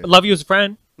 Yeah. I love you as a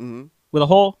friend Mm-hmm. with a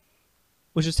hole,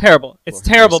 which is terrible. It's Well,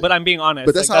 terrible, mercy. but I'm being honest.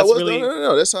 But that's like, how it was. really,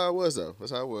 No. That's how it was, though.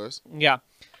 That's how it was. yeah.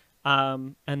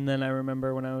 And then I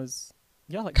remember when I was,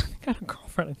 like I think I had a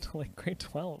girlfriend until like grade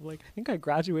 12. Like I think I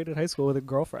graduated high school with a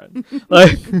girlfriend,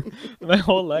 like my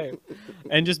whole life.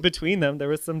 And just between them, there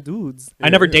was some dudes. I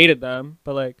never Yeah. dated them,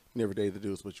 but like, Never dated the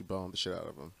dudes, but you boned the shit out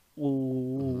of them.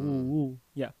 ooh,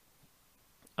 yeah.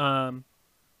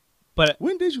 But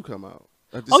When did you come out?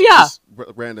 Oh, yeah.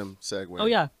 Random segue. oh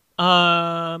yeah.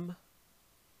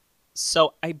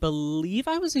 So I believe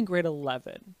I was in grade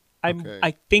 11. Okay.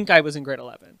 I think I was in grade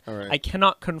 11. All right. I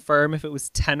cannot confirm if it was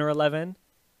 10 or 11.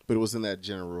 But it was in that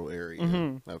general area.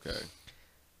 Mhm. Okay.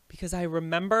 Because I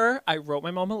remember I wrote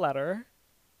my mom a letter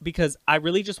because I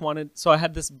really just wanted. So I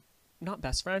had this, not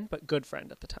best friend, but good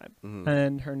friend at the time. Mhm.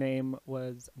 And her name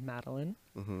was Madeline.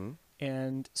 Mm-hmm.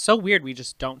 And so weird, we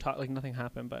just don't talk, like nothing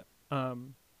happened. But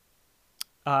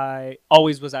I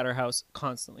always was at her house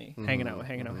constantly, hanging out.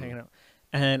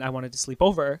 And I wanted to sleep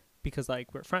over because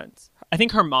like we're friends. I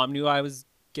think her mom knew I was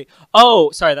gay. Oh,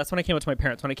 sorry, that's when I came out to my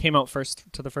parents. When I came out first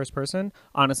to the first person,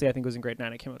 honestly, I think it was in grade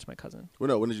 9. I came out to my cousin. Well,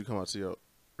 no. When did you come out to your?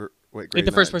 Wait, Like grade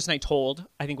the first 9? person I told,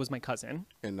 I think was my cousin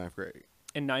in 9th grade.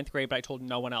 in 9th grade, but I told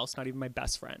no one else, not even my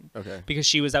best friend. Okay. Because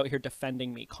she was out here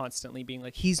defending me constantly, being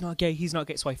like, he's not gay.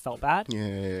 So I felt bad. Yeah.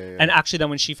 And actually, then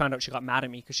when she found out, she got mad at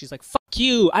me because she's like, fuck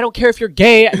you. I don't care if you're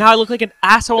gay. Now I look like an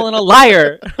asshole and a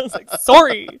liar. I was like,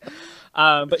 sorry.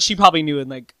 But she probably knew in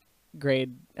like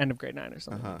end of grade 9 or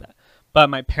something like that. But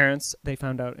my parents, they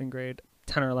found out in grade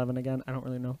 10 or 11 again. I don't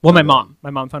really know. Well, my mom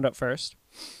found out first.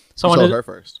 So you I told wanted her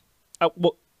first.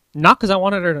 well, not because I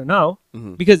wanted her to know,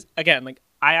 Mhm. because again, like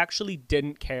I actually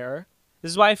didn't care. This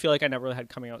is why I feel like I never really had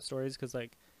coming out stories because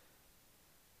like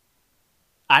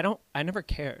I never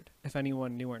cared if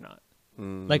anyone knew or not.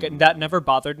 Like that never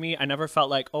bothered me. I never felt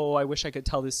like, oh, I wish I could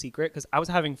tell this secret, because I was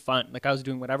having fun. Like I was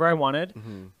doing whatever I wanted.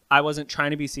 I wasn't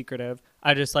trying to be secretive.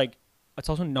 I just like, it's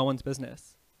also no one's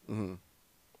business.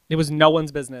 It was no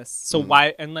one's business. So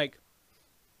why, and like,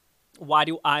 why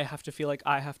do I have to feel like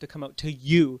I have to come out to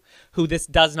you, who this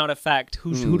does not affect?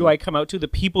 Who do I come out to? The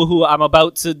people who I'm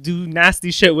about to do nasty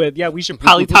shit with. Yeah, we should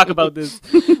probably talk about this.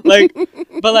 Like,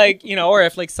 but like, you know, or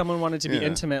if like someone wanted to be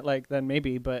intimate, like then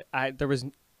maybe. But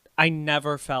I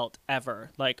never felt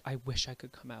ever like I wish I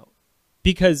could come out,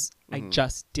 because I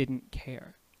just didn't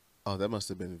care. Oh, that must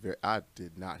have been I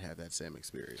did not have that same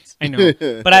experience. I know,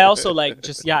 but I also like I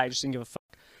just didn't give a fuck.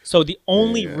 So the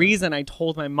only reason I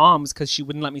told my mom is because she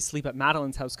wouldn't let me sleep at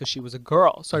Madeline's house because she was a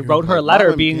girl. So I wrote her a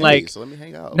letter being like, so let me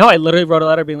hang out. No, I literally wrote a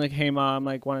letter being like, hey mom,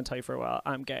 like want to tell you for a while,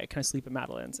 I'm gay. Can I sleep at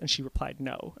Madeline's? And she replied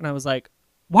no. And I was like,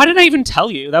 why did I even tell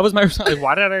you? That was my response. Like,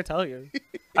 why did I tell you?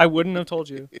 I wouldn't have told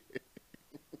you.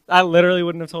 I literally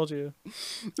wouldn't have told you.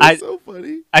 That's so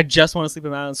funny. I just want to sleep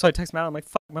at Madeline. So I text Madeline, I'm like,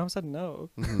 fuck, mom said no.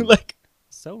 Like,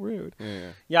 so rude.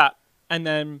 Yeah. And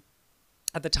then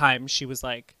at the time she was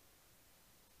like,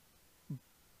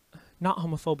 not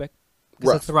homophobic,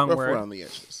 because that's the wrong word. Around the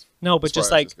edges. No, but just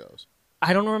like,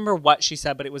 I don't remember what she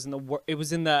said, but it was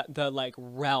in the like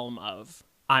realm of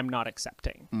I'm not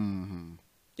accepting.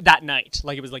 That night,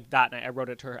 like it was like that night. I wrote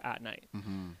it to her at night,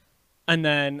 and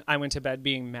then I went to bed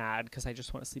being mad because I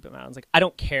just want to sleep at Madeline's. Like I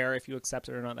don't care if you accept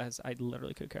it or not. I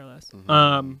literally could care less.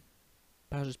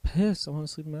 But I was just pissed. I want to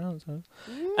sleep at Madeline's house.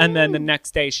 And then the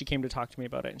next day she came to talk to me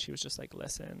about it, and she was just like,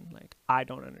 listen, like, I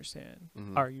don't understand.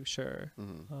 Are you sure?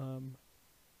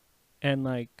 And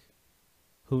like,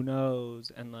 who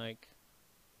knows? And like,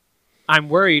 I'm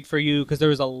worried for you because there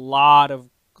was a lot of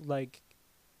like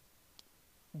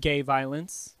gay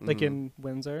violence, like in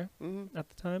Windsor at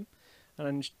the time.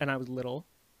 And I was little.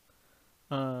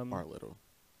 Are little.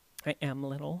 I am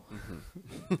little.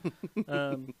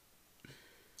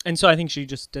 And so I think she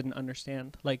just didn't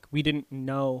understand. Like we didn't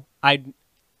know. I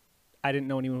didn't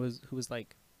know anyone who was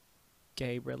like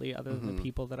gay really, other than the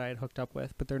people that I had hooked up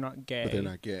with. But they're not gay. But they're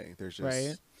not gay. They're just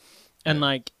right. And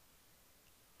like,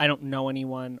 I don't know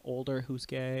anyone older who's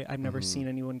gay. I've never seen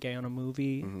anyone gay on a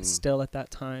movie. Still at that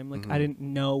time, like I didn't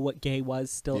know what gay was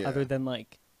still, other than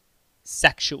like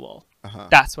sexual.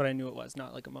 That's what I knew it was,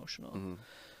 not like emotional.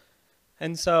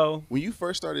 And so when you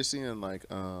first started seeing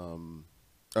like oh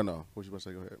no, what you about to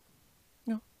say? Go ahead.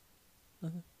 No,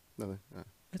 nothing. Nothing.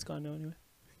 It's gone now anyway.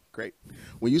 Great.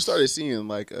 When you started seeing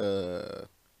like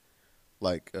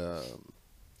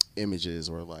images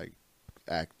or like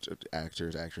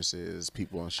actors, actresses,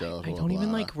 people on shows. I don't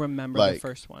even like remember the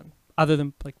first one, other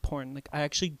than like porn. Like I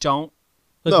actually don't.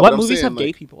 Like no, what movies have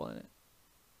gay people in it?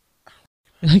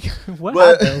 Like what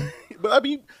happened? But I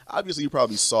mean, obviously you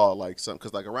probably saw like some,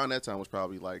 because like around that time was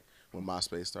probably like when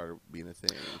MySpace started being a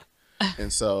thing,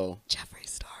 and so Jeffree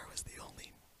Star was the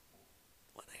only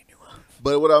one I knew of.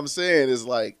 But what I'm saying is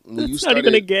like when you started, not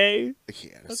even a gay.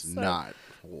 Yeah, it's not.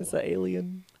 It's an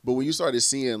alien. But when you started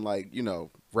seeing like, you know,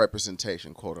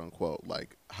 representation, quote unquote,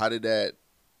 like how did that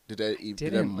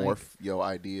morph your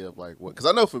idea of like what? Because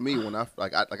I know for me when I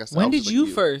said, when did you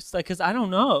first? Like, because I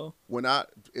don't know. When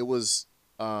it was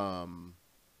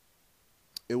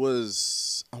I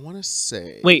want to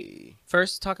say. Wait,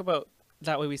 first talk about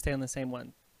that way we stay on the same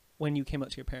one. When you came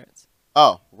out to your parents.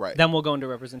 Oh, right. Then we'll go into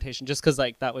representation, just because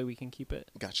like that way we can keep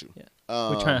it. Got you. Yeah.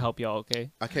 We're trying to help y'all,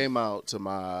 okay? I came out to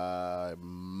my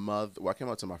mother. Well, I came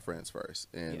out to my friends first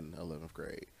in 11th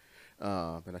grade.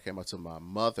 Then I came out to my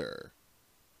mother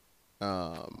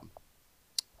in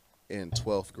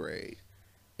 12th grade.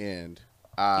 And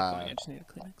I just need a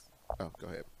Kleenex. Oh, go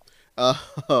ahead.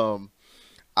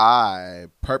 I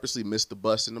purposely missed the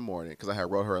bus in the morning because I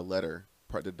had wrote her a letter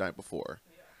the night before.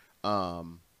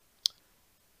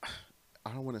 I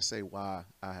don't want to say why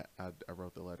I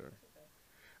wrote the letter.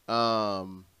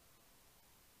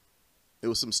 It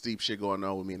was some steep shit going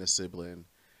on with me and a sibling,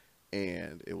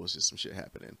 and it was just some shit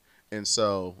happening. And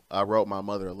so I wrote my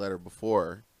mother a letter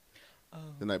before,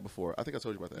 the night before. I think I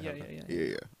told you about that.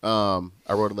 Yeah.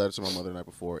 I wrote a letter to my mother the night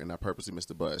before, and I purposely missed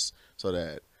the bus so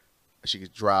that she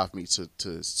could drive me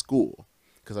to school,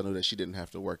 because I knew that she didn't have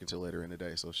to work until later in the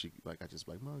day. So she I just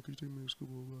like, Mom, could you take me to school?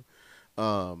 Blah,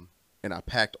 blah. And I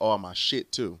packed all my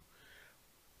shit too.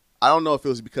 I don't know if it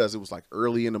was because it was like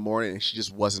early in the morning and she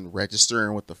just wasn't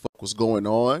registering what the fuck was going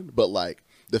on. But like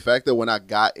the fact that when I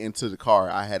got into the car,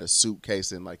 I had a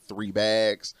suitcase and like 3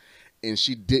 bags, and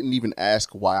she didn't even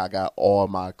ask why I got all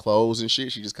my clothes and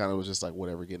shit. She just kind of was just like,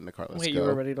 whatever, get in the car. Let's go. You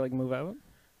were ready to like move out?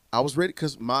 I was ready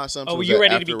because my assumption was you were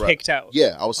ready to be kicked out?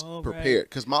 Yeah, I was prepared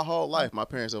because my whole life, my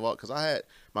parents have all, because I had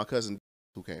my cousin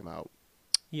who came out.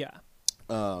 Yeah.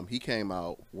 He came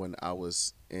out when I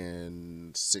was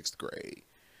in 6th grade,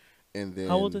 and then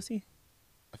How old is he?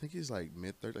 I think he's like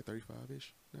mid-30, like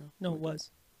 35-ish now. No, it Like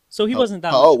was. So he How- wasn't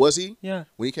that How much. old was he? Yeah.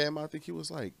 When he came out, I think he was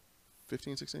like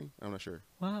 15, 16. I'm not sure.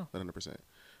 Wow. 100%.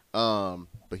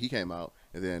 But he came out,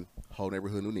 and then whole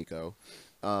neighborhood knew Nico.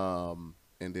 And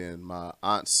then my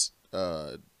aunt's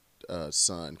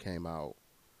son came out.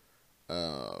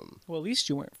 Well, at least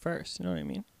you weren't first. You know what I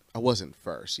mean? I wasn't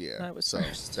first, yeah. I was so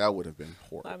first. that would have been I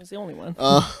horrible. was the only one.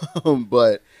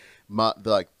 But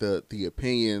the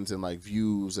opinions and like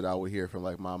views that I would hear from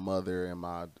like my mother and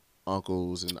my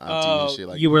uncles and aunties and shit,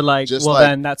 like you were like, just well, like,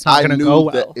 then that's not I gonna knew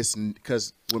go that well. it's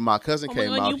because when my cousin Oh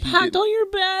came my God, out, you he packed didn't- all your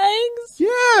bags?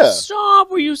 yeah. Stop.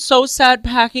 Were you so sad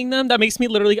packing them? That makes me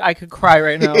literally, I could cry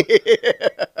right now.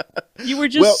 You were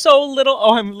just Well- so little.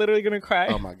 Oh, I'm literally going to cry.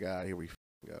 Oh my God, here we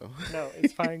go. No,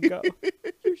 it's fine. Go.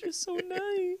 You're just so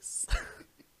nice.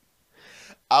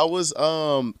 I was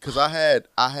because I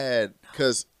had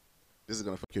because this is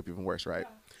gonna fuck you up even worse, right?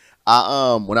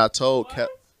 When I told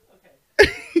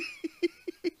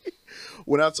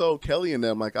when I told Kelly and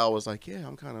them, like I was like, yeah,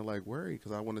 I'm kind of like worried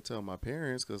because I want to tell my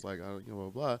parents because like I blah,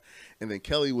 blah. And then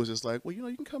Kelly was just like, well,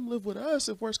 you can come live with us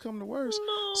if worst come to worst.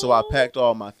 No. So I packed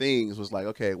all my things. Was like,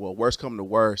 okay, well, worst come to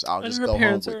worst, I'll And just her go home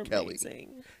parents with are Kelly.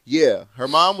 amazing. Yeah, her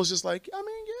mom was just like, I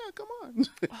mean, yeah, come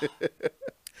on.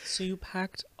 So you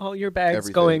packed all your bags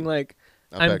Everything. going like,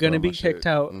 I I'm packed going to all be my kicked shit.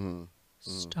 out. Mhm.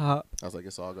 Stop. I was like,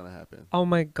 it's all gonna happen. Oh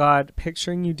my God.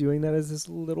 Picturing you doing that as this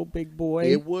little big boy.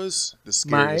 It was the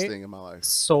scariest My- thing in my life.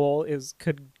 Soul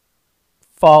could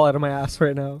fall out of my ass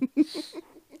right now.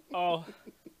 Oh.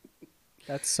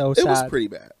 That's so sad. It was pretty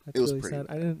bad. That's It was really pretty sad.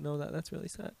 bad. I didn't know that. That's really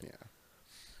sad.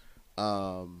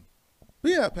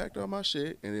 But yeah, I packed all my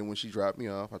shit, and then when she dropped me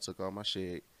off, I took all my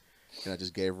shit, and I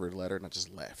just gave her a letter, and I just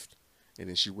left. And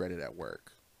then she read it at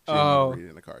work. She didn't Oh. even read it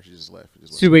in the car. She just left.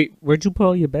 Just So wait, where'd you put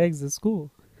all your bags at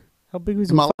school? How big was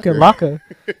In your my fucking locker?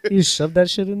 You shoved that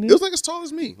shit in It there? was like as tall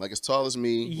as me. Like as tall as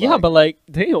me. Yeah, like- but like,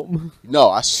 damn. no,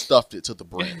 I stuffed it to the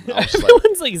brim. I was like,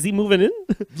 Everyone's like, is he moving in?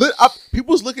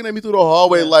 people was looking at me through the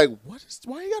hallway Yeah. like,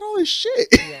 why you got all this shit?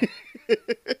 Yeah.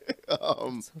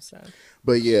 So sad.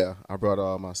 But yeah, I brought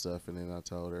all my stuff, and then I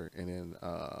told her, and then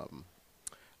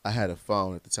I had a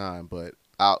phone at the time, but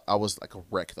I was like a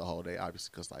wreck the whole day,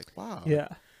 obviously, because like, wow. Yeah.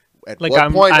 At Like, what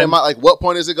I'm- point I'm- am I like? What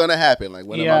point is it gonna happen? Like,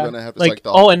 when am I gonna have to like,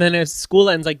 the oh, and then as school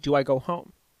ends, like, do I go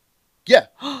home? yeah?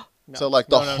 No. So like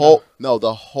No.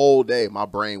 the whole day, my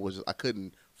brain was just, I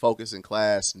couldn't focus in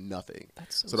class, nothing.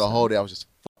 That's So the whole day I was just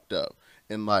fucked up,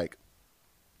 and like,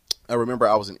 I remember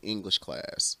I was in English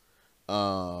class.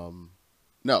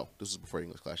 No, this was before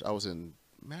English class. I was in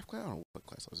math class. I don't know what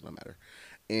class I was in. No matter.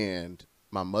 And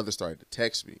my mother started to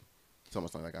text me, tell me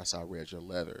something like, I read your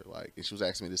letter, like, and she was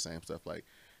asking me the same stuff, like,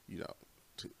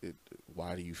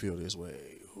 why do you feel this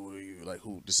way? Who are you? Like,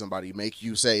 who did somebody make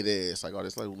you say this? Like all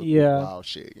this like Yeah. wild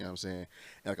shit. You know what I'm saying?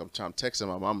 And like I'm texting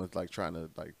my mom, like trying to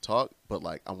like talk, but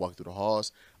like I'm walking through the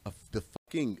halls. The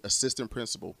fucking assistant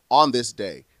principal on this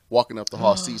day walking up the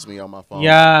hall sees me on my phone.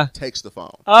 Yeah. Takes the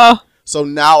phone. Oh, So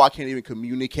now I can't even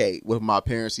communicate with my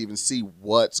parents, to even see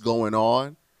what's going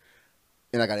on.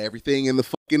 And I got everything in the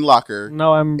fucking locker.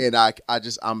 no, I'm And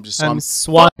I'm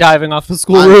swan diving off the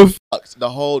school I'm roof. fucked. The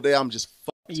whole day I'm just fucked.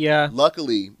 Yeah.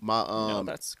 Luckily, my No,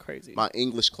 that's crazy. my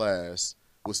English class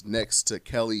was next to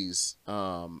Kelly's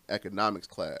economics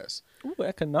class. Ooh,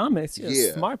 economics. You're Yeah.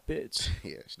 a smart bitch.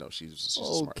 Yeah, no, she's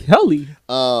Oh, smart. Kelly. And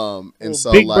Oh,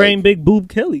 so big like, brain, big boob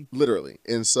Kelly. literally.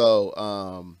 And so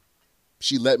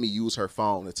she let me use her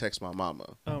phone to text my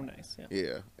mama. Oh, nice. Yeah.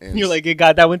 Yeah. And You're like, you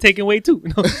got that one taken away too.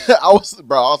 No. I was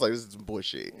like, this is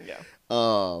bullshit. Yeah.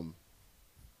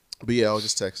 But yeah, I was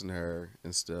just texting her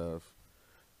and stuff.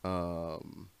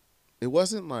 It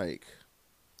wasn't like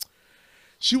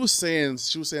she was saying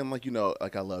like,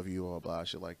 like I love you or blah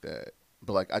shit like that.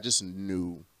 But like I just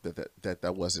knew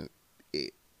that wasn't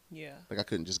it. Yeah. Like I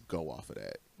couldn't just go off of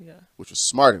that, Yeah. which was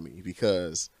smart of me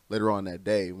because later on that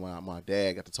day when my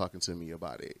dad got to talking to me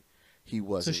about it, he So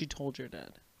wasn't. she told your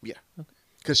dad. Yeah. Okay.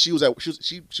 Because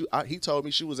he told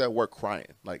me she was at work crying,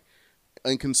 like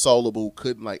inconsolable,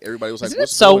 couldn't, like, everybody was like, Isn't it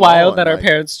what's so going wild on? that our Like,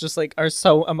 parents just like are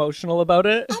so emotional about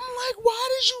it? I'm like, why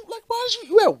did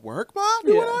you at work, mom,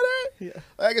 doing Yeah. all that? Yeah.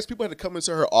 Like, I guess people had to come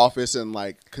into her office and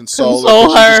like console her. Console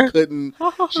 'cause She her. just couldn't.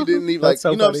 She didn't even like, That's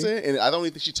so you know what I'm funny. saying? And I don't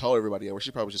even think she told everybody else.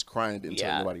 She probably was just crying and didn't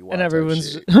tell anybody why. And type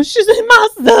everyone's shit. just, she's like, my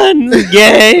son's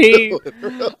gay.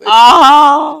 Literally.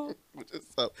 Oh.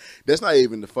 So, that's not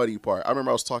even the funny part. I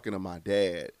remember I was talking to my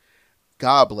dad.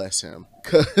 God bless him,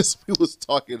 because we was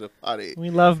talking about it. We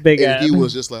love Big And Ed. he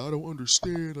was just like, I don't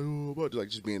understand. Like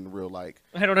just being real, like,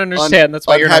 I don't understand. That's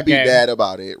why you're not unhappy gay. dad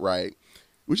about it, right?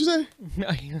 What you say?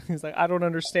 He's like, I don't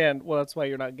understand. Well, that's why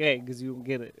you're not gay, because you don't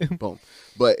get it. Boom.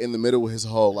 But in the middle of his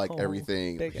whole like Oh,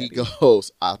 everything, Big he Eddie.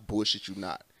 goes, "I bullshit you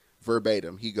not."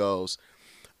 Verbatim, he goes,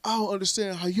 "I don't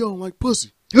understand how you don't like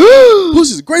pussy.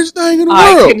 Pussy's the greatest thing in the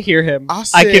I world." can hear him. I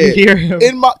I can said, hear him.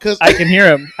 in my because I can hear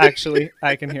him. Actually,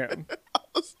 I can hear him.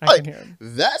 I can hear him.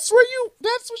 That's what you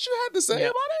had to say Yeah.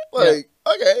 about it.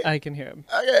 Like, okay, I can hear him.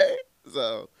 okay.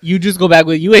 So You just go back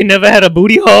with, you ain't never had a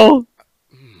booty hole.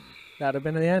 That'd have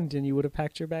been the end, and you would have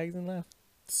packed your bags and left.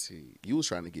 see, you was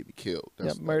trying to get me killed. Yeah,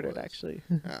 That's what that murdered, was. actually.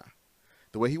 Yeah.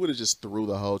 The way he would have just threw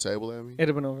the whole table at me. It'd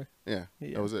have been over. Yeah,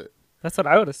 Yeah. that was it. That's what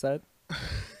I would have said.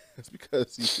 It's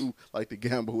because you like to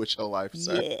gamble with your life,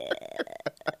 sir. Yeah.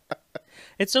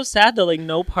 It's so sad though. Like,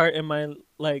 no part in my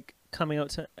like coming out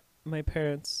to my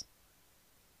parents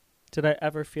did I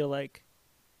ever feel like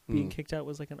being kicked out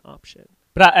was like an option.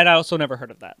 But I also never heard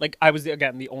of that. Like, I was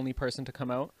again the only person to come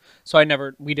out, so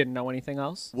we didn't know anything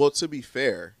else. Well, to be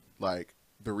fair, like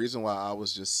the reason why I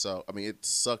was just so, I mean, it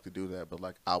sucked to do that, but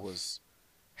like I was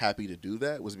happy to do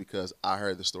that was because I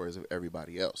heard the stories of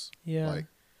everybody else. Yeah. Like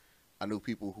I knew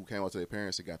people who came out to their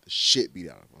parents and got the shit beat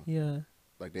out of them. Yeah.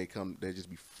 Like they just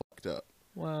be fucked up.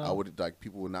 Wow. I would like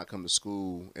people would not come to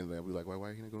school and they'd be like,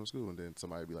 why he not going to school? And then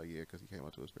somebody would be like, yeah, because he came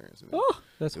out to his parents. And then Oh,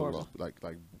 that's it was horrible. like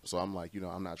so I'm like,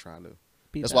 I'm not trying to.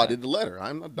 Be That's that. why I did the letter.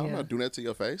 I'm not Yeah. doing that to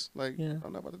your face. Like Yeah.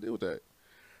 I'm not about to deal with that.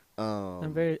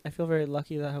 I feel very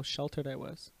lucky that how sheltered I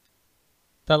was.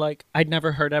 That like I'd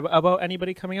never heard about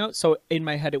anybody coming out, so in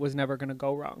my head it was never gonna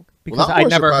go wrong because Well, I'm I more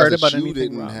never surprised heard that about you anything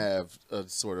didn't wrong. have a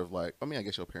sort of like. I mean, I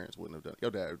guess your parents wouldn't have done.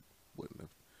 Your dad wouldn't have.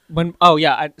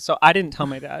 So I didn't tell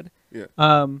my dad. Yeah.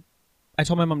 I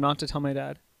told my mom not to tell my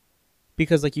dad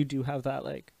because like you do have that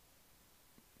like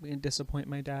we can disappoint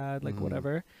my dad like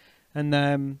whatever, and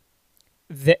then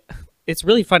it's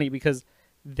really funny because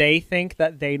they think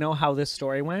that they know how this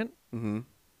story went,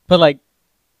 but like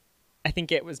I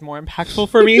think it was more impactful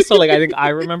for me, so like I think I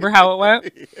remember how it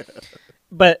went. Yeah.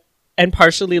 But and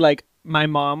partially like my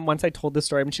mom, once I told the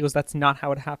story, and she goes, "That's not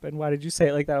how it happened. Why did you say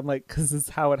it like that?" I'm like, "Because this is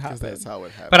how it happened." That's how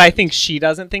it happened. But I think she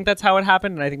doesn't think that's how it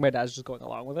happened, and I think my dad's just going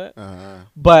along with it. Uh-huh.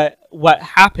 But what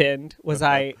happened was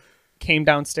I came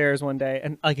downstairs one day,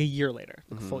 and like a year later,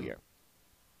 like a full year,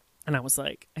 and I was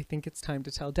like, "I think it's time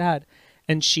to tell Dad,"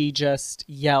 and she just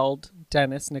yelled,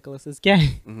 "Dennis Nicholas is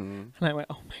gay," and I went,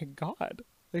 "Oh my God."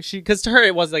 Like because to her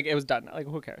it was done. Like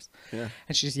who cares? Yeah.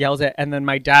 And she just yells it, and then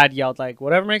my dad yelled like,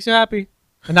 "Whatever makes you happy,"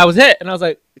 and that was it. And I was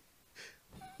like,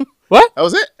 "What? That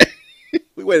was it.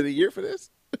 We waited a year for this.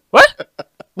 What?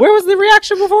 Where was the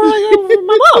reaction before like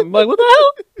my mom? Like what the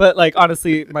hell?" But like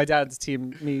honestly, my dad's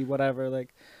team me whatever.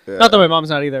 Like Yeah. not that my mom's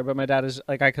not either, but my dad is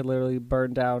like I could literally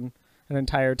burn down an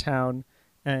entire town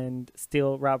and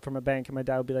rob from a bank, and my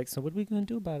dad would be like, "So what are we gonna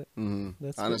do about it?"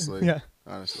 That's it. Honestly. Yeah.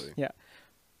 Honestly.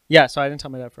 Yeah, so I didn't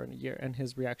tell my dad for a year, and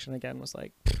his reaction again was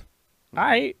like,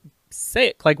 "I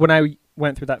sick." Like when I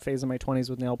went through that phase in my 20s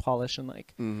with nail polish and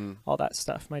like all that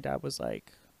stuff, my dad was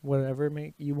like, "Whatever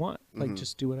make you want, like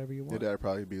just do whatever you Your want." dad would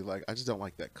probably be like, I just don't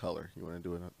like that color. You want to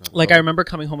do it? Like I remember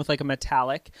coming home with like a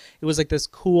metallic. It was like this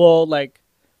cool like.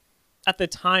 At the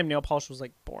time, nail polish was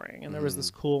like boring, and there was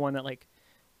this cool one that like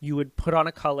you would put on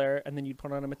a color, and then you'd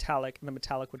put on a metallic, and the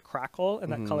metallic would crackle,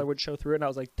 and that color would show through it. And I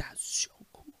was like, "That's so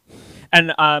cool."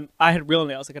 And I had real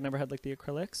nails, like I never had like the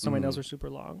acrylics, so my nails were super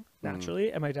long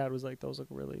naturally. And my dad was like, "Those look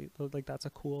really like that's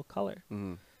a cool color."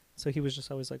 So he was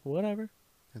just always like, "Whatever."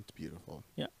 It's beautiful.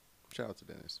 Yeah. Shout out to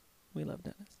Dennis. We love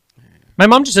Dennis. My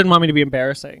mom just didn't want me to be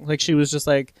embarrassing. Like she was just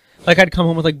like I'd come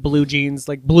home with like blue jeans,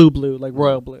 like blue, like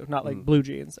royal blue, not like blue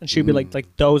jeans, and she'd be like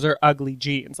those are ugly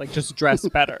jeans. Like just dress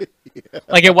better.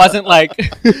 Like it wasn't like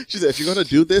She said, if you're gonna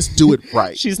do this, do it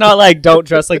right. she's not like don't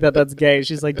dress like that. That's gay.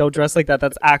 She's like don't dress like that.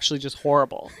 That's actually just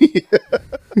horrible.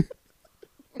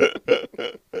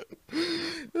 But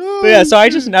yeah, so I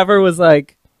just never was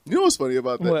like. You know what's funny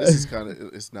about that? What? This is kind of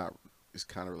it's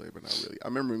kind of related, but not really. I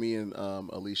remember me and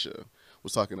Alicia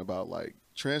was talking about like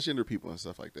transgender people and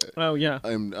stuff like that. Oh yeah.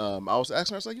 And I was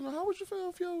asking her, I was like, how would you feel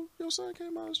if your son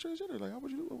came out as transgender? Like, what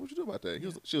would you do about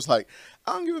that? She was like,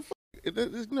 I don't give a fuck.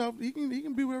 He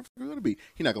can be whatever he's gonna be.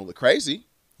 He's not gonna look crazy.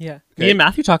 Yeah. Okay. Me and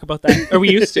Matthew talk about that, or we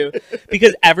used to,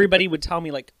 because everybody would tell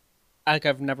me like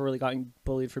I've never really gotten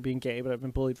bullied for being gay, but I've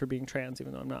been bullied for being trans,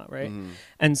 even though I'm not, right?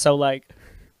 And so like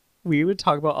we would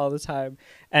talk about all the time,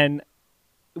 and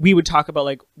we would talk about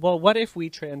like, well, what if we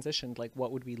transitioned? Like,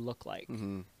 what would we look like?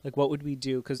 Like, what would we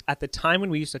do? Because at the time when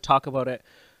we used to talk about it,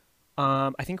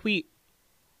 I think we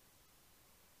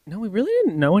really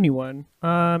didn't know anyone.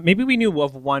 Maybe we knew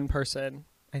of one person,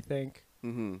 I think. I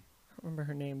don't remember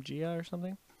her name, Gia or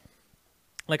something.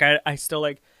 Like, I still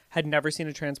like had never seen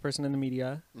a trans person in the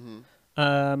media.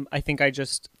 I think I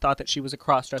just thought that she was a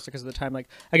cross-dresser because of the time. Like,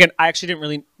 again, I actually didn't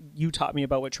really. You taught me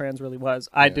about what trans really was.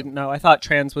 I didn't know. I thought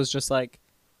trans was just like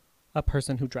a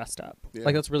person who dressed up. Yeah.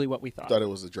 Like, that's really what we thought. Thought it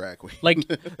was a drag queen. Like,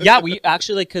 yeah, we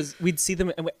actually like because we'd see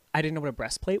them, and I didn't know what a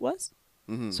breastplate was.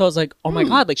 So I was like, oh my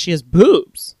god, like she has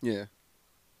boobs. Yeah.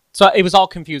 So it was all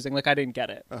confusing. Like I didn't get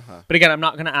it. Uh-huh. But again, I'm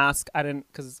not gonna ask. I didn't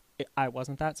because I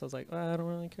wasn't that. So I was like, I don't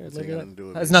really care. It's Live your life. nothing to do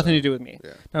with It has me, nothing so, to do with me.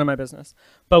 yeah. None of my business.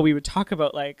 But we would talk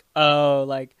about like, oh,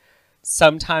 like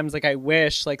sometimes like I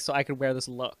wish like so I could wear this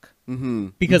look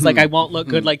because like I won't look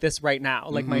good like this right now,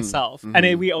 like myself.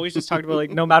 And we always just talked about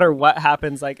like no matter what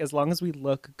happens, like as long as we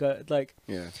look good, like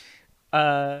Yeah.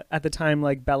 at the time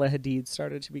like Bella Hadid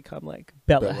started to become like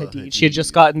Bella Bella Hadid. She had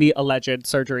just Hadid. gotten the alleged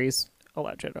surgeries.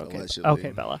 Okay. Allegedly.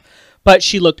 Okay, Bella. But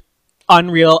she looked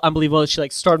unreal, unbelievable. She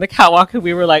like stormed the catwalk and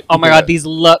we were like, oh my god, these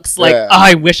looks, like Yeah. oh,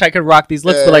 I wish I could rock these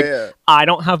looks, but like I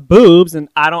don't have boobs and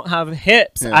I don't have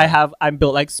hips. I'm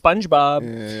built like SpongeBob.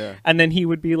 Yeah. And then he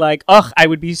would be like, ugh,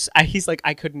 he's like,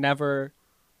 I could never,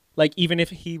 like, even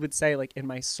if he would say like in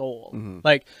my soul,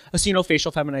 like, so you know,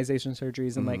 facial feminization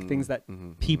surgeries and like things that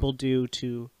people do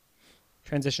to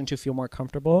transition to feel more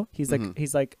comfortable. He's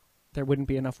like, there wouldn't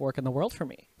be enough work in the world for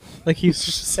me. Like he used to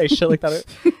just say shit like that.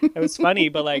 It was funny,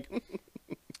 but like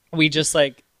we just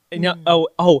like, you know,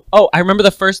 I remember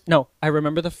the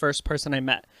first person I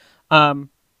met.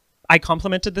 I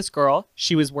complimented this girl.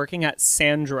 She was working at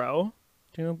Sandro.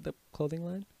 Do you know the clothing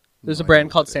line? There's a brand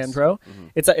called Sandro.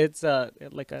 It's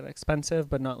like an expensive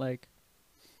but not like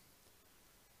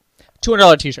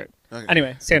 $200 t-shirt. Okay.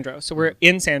 Anyway, Sandro. So we're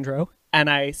in Sandro and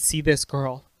I see this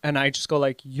girl and I just go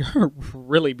like, you're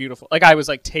really beautiful. Like I was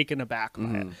like taken aback by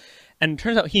it. And it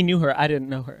turns out he knew her. I didn't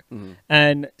know her.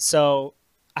 And so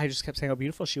I just kept saying how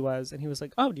beautiful she was. And he was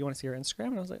like, oh, do you want to see her Instagram?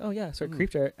 And I was like, oh yeah. So it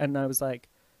creeped her. And I was like,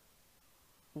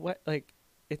 what? Like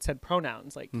it said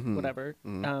pronouns, like whatever.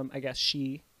 I guess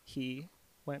she, he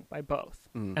went by both.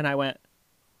 And I went,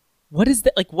 what is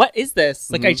that? Like, what is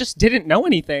this? Like, I just didn't know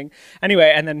anything.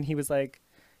 Anyway. And then he was like,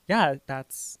 yeah,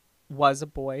 was a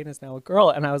boy and is now a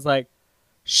girl. And I was like,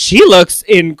 she looks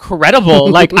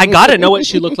incredible. Like, I gotta know what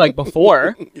she looked like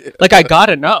before. Like, I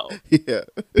gotta know. Yeah.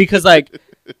 Because, like,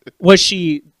 was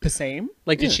she the same?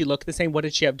 Like, did she look the same? What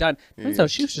did she have done? Turns out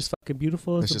she was just fucking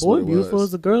beautiful as a boy, beautiful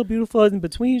as a girl, beautiful in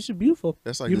between. She's beautiful.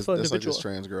 That's like beautiful this, that's like this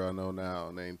trans girl I know now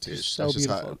named Tish. So that's just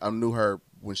beautiful. I knew her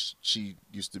when she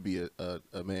used to be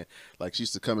a man. Like, she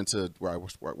used to come into where I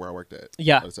worked at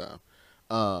all the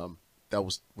time. That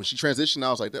was when she transitioned. I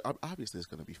was like, obviously it's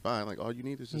gonna be fine. Like, all you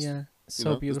need is just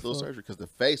so beautiful this little surgery, because the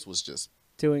face was just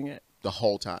doing it the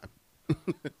whole time. Do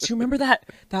you remember that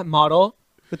model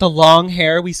with the long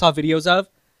hair we saw videos of?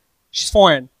 She's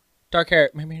foreign, dark hair.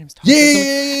 My name's Tom.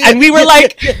 Yeah. And we were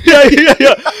like,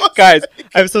 guys,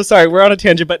 I'm so sorry. We're on a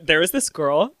tangent, but there was this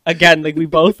girl again. Like we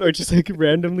both are just like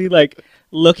randomly like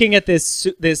looking at this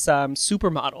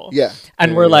supermodel. Yeah.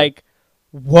 And we're like,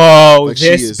 whoa, like,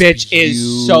 this bitch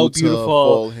is so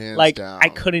beautiful. Like down. I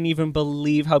couldn't even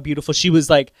believe how beautiful she was.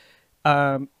 Like,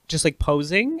 just like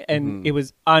posing, and it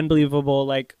was unbelievable.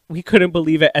 Like we couldn't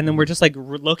believe it. And then we're just like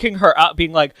looking her up,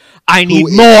 being like, I need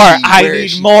more. I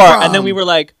need more. And then we were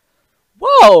like,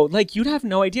 whoa, like you'd have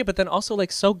no idea. But then also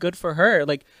like so good for her.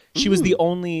 Like she was the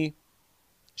only.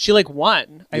 She like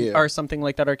won or something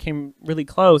like that, or came really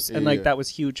close, and like that was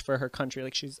huge for her country.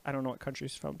 Like I don't know what country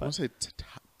she's from, but I want to say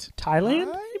Thailand.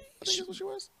 I think that's what she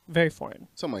was. Very foreign.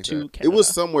 Something like to that. Canada. It was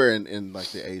somewhere in like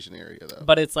the Asian area though.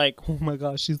 But it's like, oh my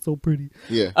gosh, she's so pretty.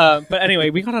 Yeah. But anyway,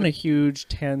 we got on a huge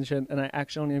tangent, and I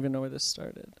actually don't even know where this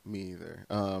started. Me either.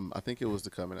 I think it was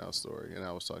the coming out story, and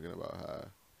I was talking about how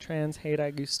trans hate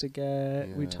I used to get.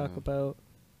 We talk about.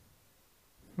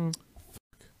 I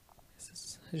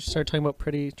just started talking about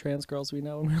pretty trans girls we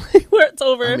know, and we're like, where it's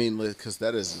over. I mean, because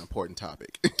that is an important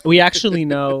topic. We actually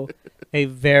know a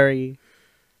very,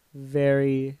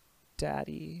 very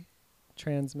daddy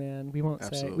trans man. We won't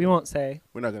say. We won't say.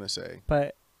 We're not gonna say.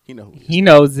 But he knows. He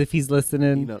knows if he's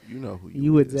listening. You know who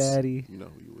you is. You a daddy. You know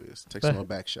who you is. Take some more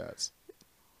back shots.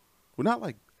 Well, not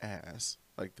like ass,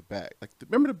 like the back. Like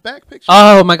remember the back picture?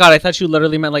 Oh my god! I thought you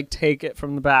literally meant like take it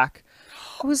from the back.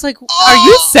 I was like, are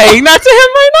you saying that to him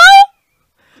right now?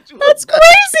 That's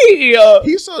crazy.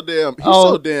 He's so damn. He's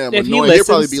so damn if annoying. He He'll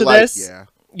probably be like, this,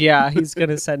 yeah, he's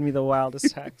gonna send me the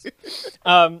wildest text.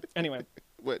 Anyway.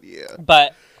 But yeah.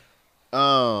 But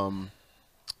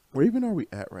where even are we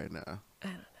at right now? I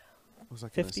don't know. It was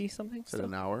like 50 something. Is it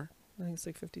an hour? I think it's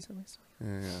like 50 something.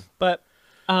 Yeah. But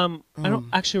I don't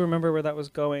actually remember where that was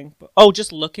going. But,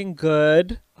 just looking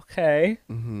good. Okay.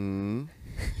 Mm-hmm.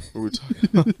 What were we talking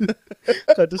about?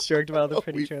 Got distracted by all the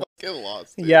pretty trans. Get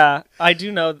lost. Dude. Yeah, I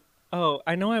do know. Oh,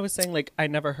 I know I was saying like I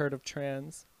never heard of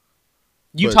trans.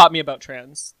 You But- taught me about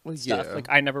trans Well, stuff. yeah. Like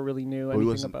I never really knew But we anything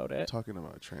wasn't about it. talking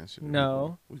about transgender.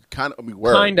 No. people. We kind of we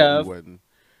were Kind but of. We wasn't.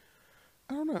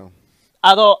 I don't know.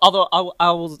 Although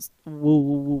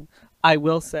I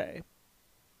will say,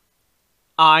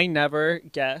 I never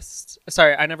guessed.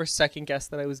 Sorry, I never second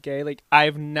guessed that I was gay. Like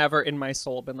I've never in my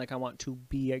soul been like I want to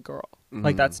be a girl.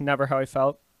 Like that's never how I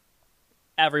felt.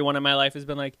 Everyone in my life has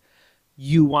been like,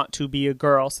 you want to be a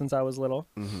girl since I was little,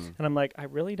 and I'm like, I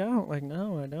really don't. Like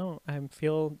no, I don't. I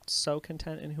feel so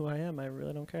content in who I am. I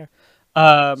really don't care.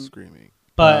 Screaming.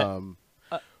 But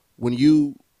when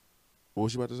you, what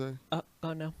was you about to say?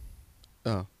 oh no.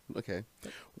 Oh, okay.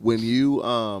 When you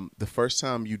the first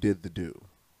time you did the do,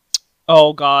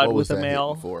 Oh God, what was with a that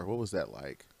male. hitting for? What was that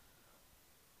like?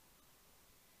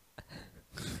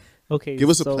 Okay, Give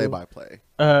us a so, play-by-play.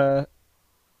 Well,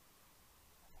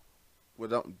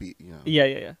 don't be,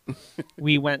 Yeah.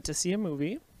 We went to see a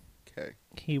movie. Okay.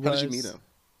 He How was. did you meet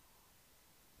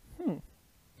him?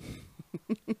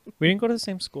 We didn't go to the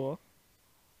same school.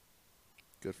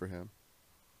 Good for him.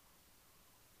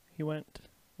 He went.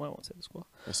 Well, I won't say the school.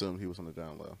 I assume he was on the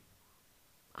down low,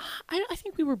 I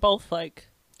think we were both like.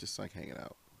 just like hanging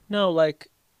out. No, like.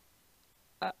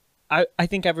 I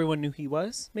think everyone knew he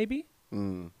was maybe,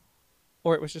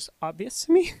 or it was just obvious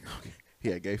to me. He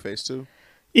had gay face too.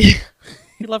 He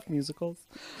loved musicals.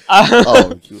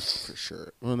 Oh, he was for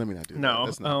sure. Well, let me not do that. No.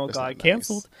 That's not, Oh that's God, not nice.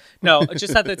 canceled. No,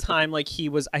 just at the time, like he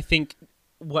was. I think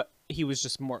he was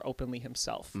just more openly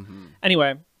himself.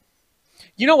 Anyway,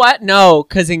 you know what? No,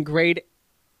 because in grade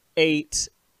 8,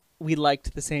 we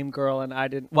liked the same girl, and I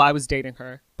didn't. Well, I was dating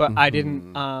her, but I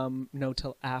didn't know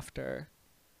till after.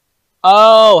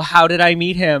 Oh, how did I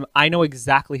meet him? I know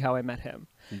exactly how I met him.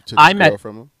 You took I his met- girl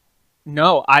from him.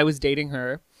 No, I was dating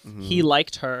her. He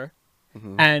liked her,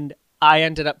 and I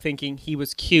ended up thinking he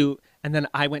was cute. And then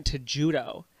I went to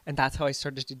judo, and that's how I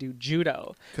started to do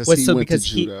judo. 'Cause Was he so went to because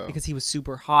judo. because he was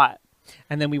super hot,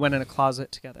 and then we went in a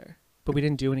closet together, but we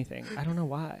didn't do anything. I don't know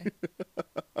why.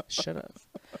 Should have.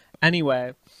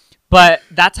 Anyway, but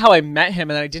that's how I met him,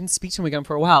 and then I didn't speak to him again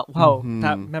for a while. Wow,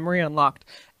 that memory unlocked.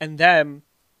 And then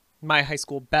my high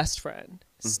school best friend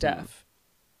Steph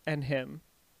and him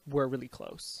were really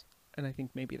close. And I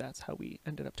think maybe that's how we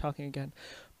ended up talking again.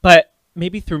 But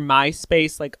maybe through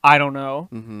MySpace, like, I don't know.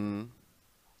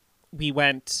 We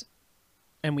went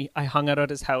and I hung out at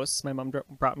his house. My mom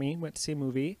brought me, went to see a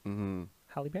movie.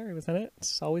 Halle Berry was in it.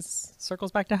 It always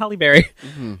circles back to Halle Berry.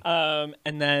 And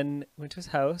then went to his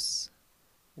house.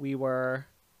 We were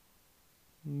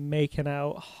making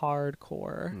out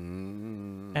hardcore.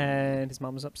 And his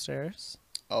mom was upstairs.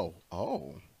 Oh.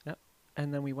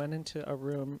 And then we went into a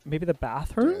room, maybe the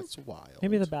bathroom? That's wild.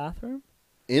 Maybe the bathroom?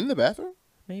 In the bathroom?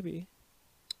 Maybe.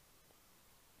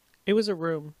 It was a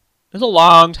room. It was a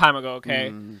long time ago,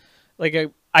 okay?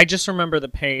 Like, I just remember the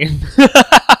pain.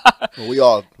 Well, we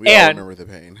all And- remember the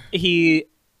pain. He,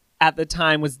 at the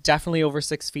time, was definitely over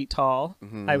 6 feet tall.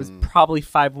 I was probably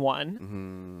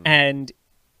 5'1". And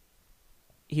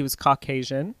he was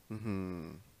Caucasian.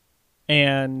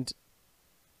 And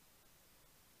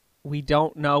we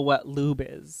don't know what lube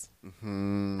is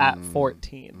at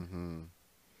 14.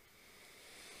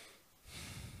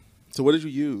 So what did you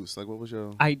use? Like, what was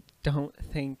your? I don't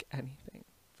think anything.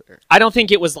 Fair. I don't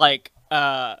think it was like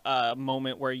a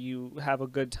moment where you have a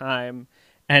good time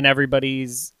and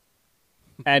everybody's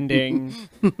ending.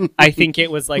 I think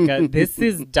it was like this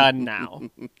is done now.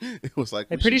 It was like.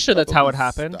 I'm we pretty should sure that's how it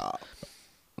probably happened. stop.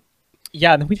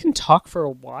 Yeah, and then we didn't talk for a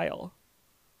while.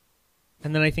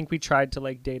 And then I think we tried to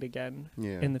like date again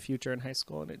in the future in high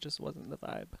school, and it just wasn't the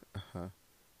vibe.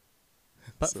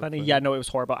 But So funny. funny. Yeah, no, it was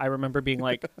horrible. I remember being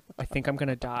like, I think I'm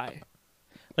gonna die.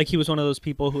 Like he was one of those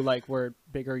people who like were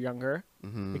big or younger.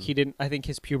 Like he didn't. I think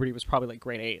his puberty was probably like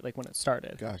grade 8, like when it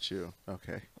started, Got you.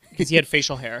 Okay. because he had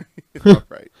facial hair. All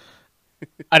right.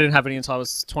 I didn't have any until I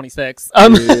was 26.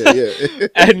 Yeah.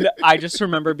 And I just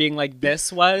remember being like,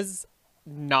 this was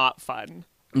not fun.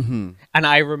 And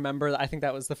I remember, I think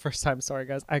that was the first time, sorry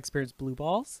guys, I experienced blue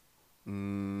balls.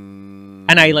 And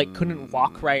I like couldn't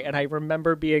walk right. And I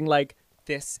remember being like,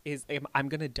 this is, I'm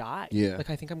going to die. Yeah. Like,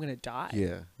 I think I'm going to die.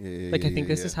 Yeah. Like, I think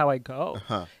this is how I go.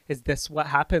 Is this what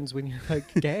happens when you're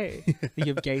like gay? You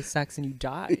have gay sex and you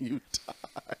die. You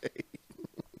die.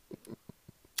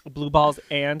 Blue balls,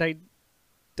 and I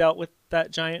dealt with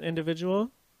that giant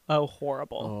individual. Oh,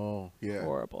 horrible. Oh, yeah.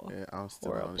 Horrible. Yeah, I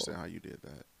still don't Horrible. understand how you did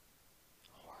that.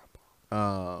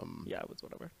 Yeah, it was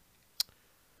whatever.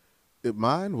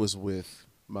 Mine was with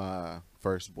my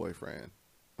first boyfriend.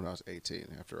 when I was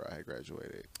 18 after I had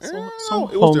graduated. So No,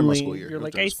 it was during my homely. school year. You're It was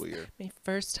like, during my school year. my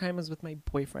first time was with my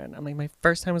boyfriend. I'm like, my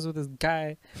first time was with this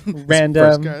guy, First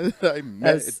random. guy that I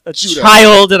met As a at Judah,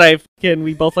 child, and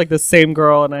we both like the same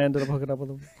girl, and I ended up hooking up with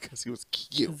him because he was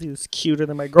cute. 'cause he was cuter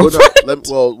than my Well,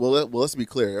 girlfriend. let's be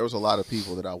clear. There was a lot of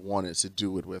people that I wanted to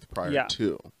do it with prior Yeah.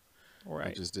 to. I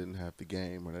Right. just didn't have the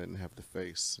game, or I didn't have the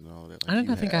face and all that. I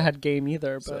didn't think I had game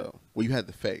either, but So, well, you had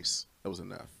the face. That was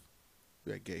enough.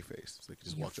 You had gay face. So they could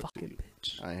just you walk up to fucking you.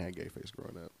 bitch. I ain't had gay face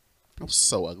growing up. I was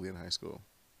so ugly in high school.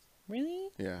 Really?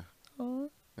 Yeah. Aw.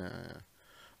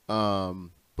 Yeah.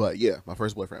 But yeah, my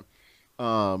first boyfriend.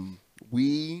 I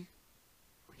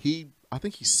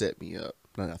think he set me up.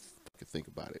 Now that I fucking think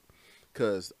about it,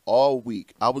 because all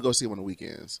week I would go see him on the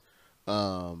weekends.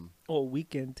 Oh,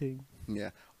 weekend thing. Yeah.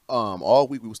 All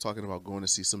week we was talking about going to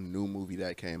see some new movie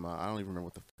that came out. I don't even remember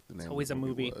what the name always of the a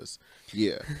movie. was.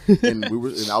 Yeah. And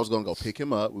I was gonna go pick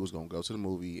him up. We was gonna go to the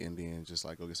movie and then just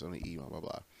like go get something to eat, blah blah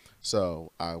blah.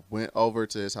 So I went over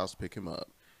to his house to pick him up.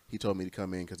 He told me to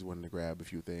come in because he wanted to grab a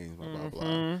few things, blah blah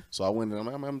blah. So I went in. I'm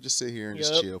gonna just sit here and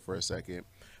just chill for a second.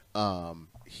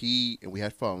 We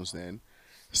had phones then,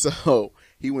 so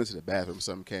he went to the bathroom.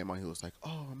 Something came on. He was like,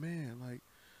 "Oh man, like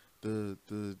the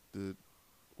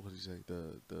what did he say?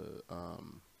 The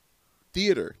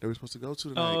theater that we were supposed to go to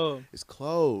tonight is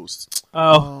closed.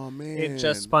 Oh, man, it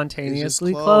just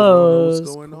spontaneously I don't know what's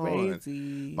closed. going on.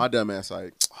 Crazy. My dumb ass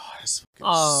like, oh, that's fucking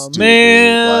Aw, stupid.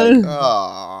 man.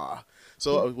 Like,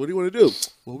 So what do you want to do?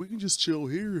 Well, we can just chill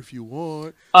here if you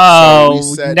want. Oh, So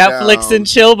we sat Netflix down. and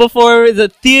chill before the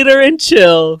theater and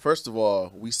chill. First of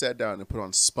all, we sat down and put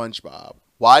on SpongeBob.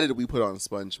 Why did we put on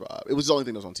SpongeBob? It was the only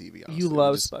thing that was on TV. Honestly. You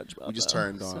love we just, SpongeBob. We just though,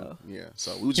 turned on. so. Yeah.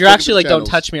 So we were just You're flicking actually through like, the don't channels.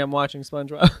 touch me. I'm watching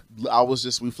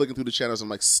SpongeBob. We flicking through the channels. I'm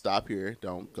like, stop here.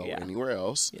 Don't go Yeah. anywhere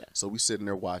else. Yeah. So we sitting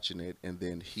there watching it, and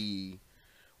then he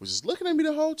was just looking at me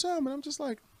the whole time, and I'm just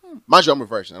like, mind you, I'm a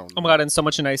virgin. I don't know. Oh my god, and so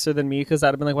much nicer than me because I'd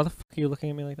have been like, "What the fuck are you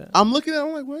looking at me like that?" I'm looking at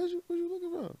him like, what you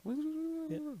looking for? What you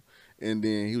looking for? And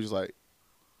then he was just like,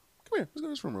 come here, let's go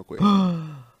to this room real quick.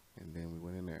 And then we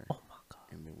went in there. Oh my god.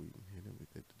 And then we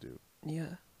did the do.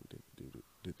 Yeah. We did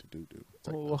the do. It's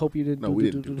like, Well, I hope you did. no, we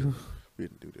didn't do. We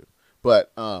didn't do.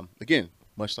 But again,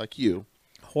 much like you,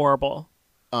 Horrible.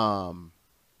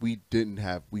 we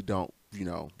don't,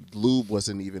 lube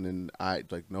wasn't even in.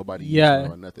 Nobody. Yeah.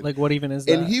 used it or nothing. Like, what even is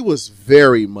that? And he was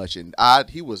very much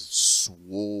he was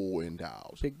swole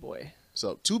endowed. Big boy.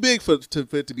 So too big for it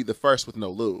to be the first with no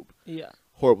lube. Yeah.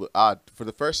 Horrible. For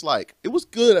the first, it was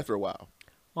good after a while.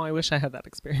 Oh, I wish I had that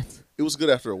experience. It was good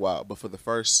after a while, but for the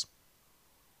first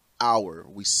hour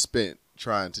we spent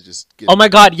trying to just get. Oh my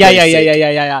god. Yeah.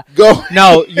 basic. Go.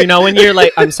 No, when you're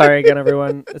like, I'm sorry again,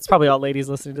 everyone. It's probably all ladies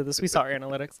listening to this. We saw our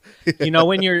analytics.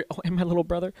 When you're, and my little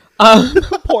brother,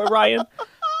 poor Ryan.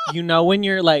 When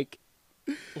you're like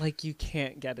you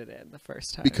can't get it in the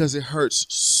first time Because it hurts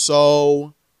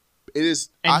so. It is.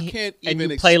 And I can't even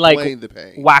you play explain the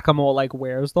pain. whack-a-mole. Like,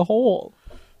 where's the hole?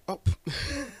 Oh.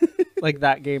 Like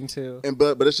that game too.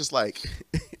 But it's just like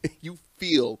you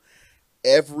feel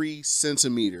every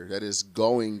centimeter that is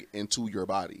going into your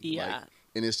body. Yeah.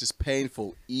 And it's just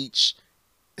painful each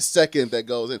second that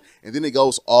goes in, and then it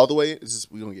goes all the way in.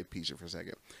 We're gonna get Peach for a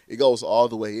second. It goes all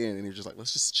the way in, and you're just like,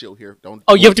 let's just chill here. Don't.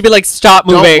 Oh, you have to be like, stop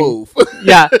Don't moving. move.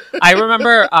 Yeah, I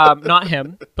remember not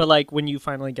him, but like when you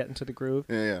finally get into the groove,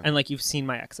 Yeah. and like you've seen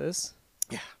my exes.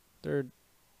 Yeah. They're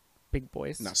big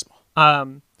boys. Not small.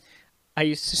 I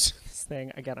used to do this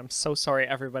thing again. I'm so sorry,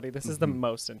 everybody. This is the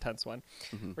most intense one.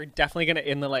 We're definitely gonna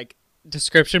in the like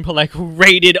description put like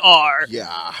rated R.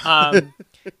 Yeah.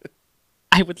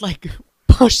 I would like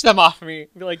push them off me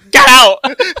and be like, get out.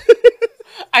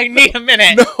 I need a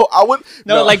minute. No, I would.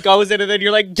 No, it like goes in and then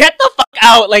you're like, get the fuck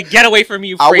out. Like, get away from me,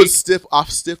 you I freak. would stiff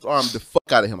arm the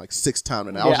fuck out of him like 6 times,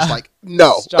 and I was Yeah. just like,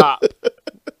 no. Stop.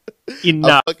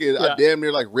 Enough. I damn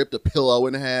near like ripped a pillow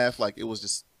in half. Like it was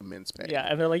just immense pain. Yeah,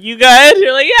 and they're like, you good?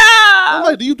 You're like, I'm yeah.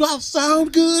 like, do you not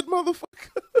sound good,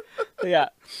 motherfucker? Yeah.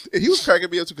 And he was cracking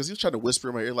me up too because he was trying to whisper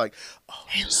in my ear like, "Oh,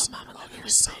 Hey, little mama, let me you're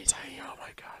so tight. Oh my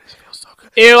god, it feels so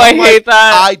good." Ew, I'm I hate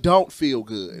that. I don't feel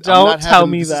good. Don't I'm not tell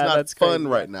having, me this that. Is not That's fun crazy.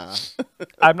 right now.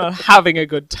 I'm not having a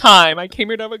good time. I came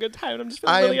here to have a good time. And I'm just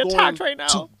feeling I really am attacked going right now.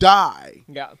 to die.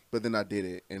 Yeah. But then I did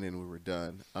it, and then we were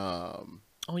done. Oh,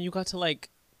 you got to like,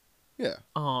 Yeah.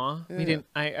 aw. Yeah. We didn't,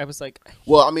 I was like,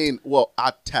 Well,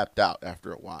 I tapped out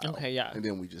after a while. Okay, yeah. And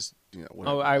then we just, oh,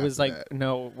 whatever I was after like, that.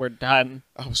 no, we're done.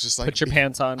 I was just like, Put your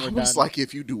pants on. We're I done. was like,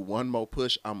 if you do one more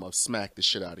push, I'm gonna smack the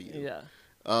shit out of you. Yeah.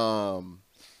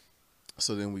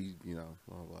 So then we, blah,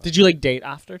 blah, blah. Did you like date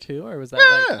after too, or was that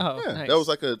Yeah, like yeah. nice. That was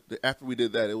like after we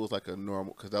did that, it was like a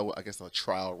normal because that was, I guess, a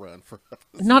trial run for us.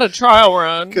 Not a trial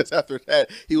run. Because after that,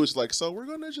 he was like, "So we're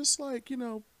gonna just like take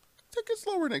it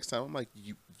slower next time." I'm like,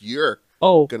 "You're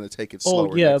gonna take it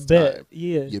slower yeah, next bet. time,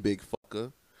 Yeah. you big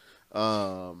fucker."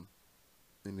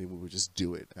 And then we would just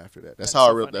do it after that. That's That's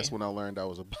so funny. That's when I learned I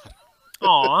was a bottom.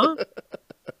 Aw.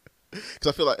 Because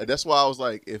I feel like that's why I was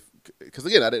like, because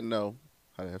again, I didn't know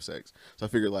how to have sex, so I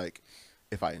figured like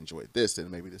if I enjoyed this,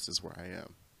 then maybe this is where I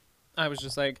am. I was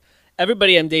just like,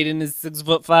 everybody I'm dating is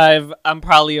 6'5". I'm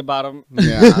probably a bottom.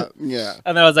 Yeah, yeah.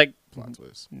 And then I was like, Plot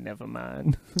twist. never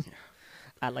mind. Yeah.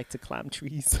 I like to climb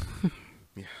trees.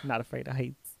 Yeah. Not afraid of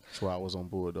heights. That's why I was on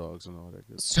Bulldogs and all that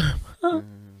good So, stuff.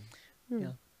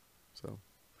 yeah. So,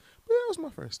 but that was my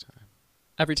first time.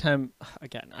 Every time,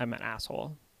 again, I'm an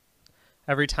asshole.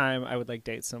 Every time I would like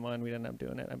date someone, we'd end up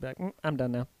doing it. I'd be like, I'm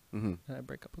done now. Mm-hmm. And I'd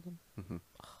break up with them. Mm-hmm.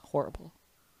 Horrible.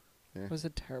 Yeah. I was a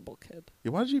terrible kid.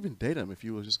 Yeah, why did you even date him if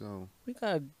you was just going? We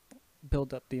gotta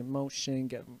build up the emotion,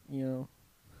 get, You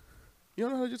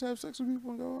don't know how to just have sex with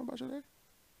people and go on about your day?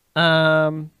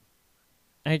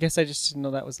 I guess I just didn't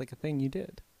know that was like a thing you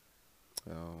did.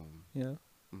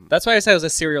 Mm-hmm. That's why I said I was a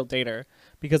serial dater,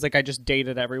 because like I just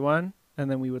dated everyone and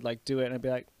then we would like do it and I'd be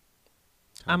like,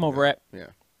 I'm over it. Yeah.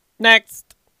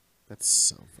 Next. That's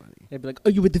so funny. They'd be like, are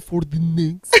you ready for the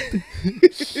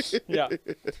next? Yeah.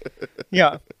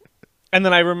 Yeah. And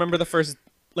then I remember the first,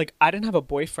 like, I didn't have a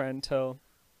boyfriend till,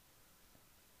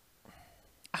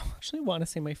 I actually want to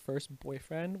say my first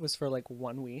boyfriend was for like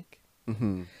 1 week.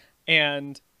 Mm-hmm.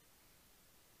 And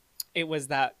it was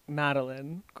that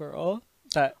Madeline girl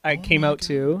that I came out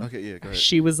to. Okay, yeah, go ahead.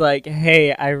 She was like,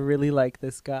 hey, I really like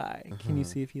this guy. Can you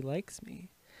see if he likes me?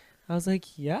 I was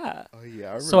like, yeah. Oh, yeah,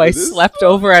 I remember So I this. slept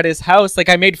over at his house. Like,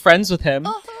 I made friends with him,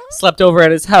 slept over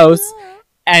at his house,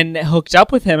 and hooked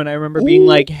up with him. And I remember being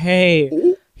like,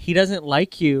 hey, he doesn't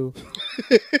like you.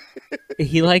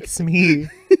 He likes me.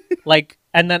 Like,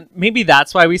 and then maybe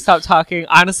that's why we stopped talking.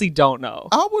 Honestly, don't know.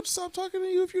 I would stop talking to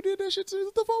you if you did that shit to me.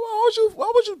 What the fuck?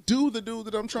 Why would you do the dude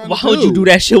that I'm trying Why to do? would you do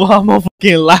that shit while I'm on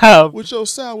fucking lab? With your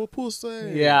sour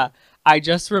pussy. Yeah. I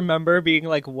just remember being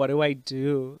like, what do I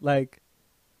do? Like,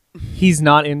 he's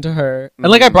not into her. And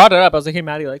like, I brought it up. I was like, hey,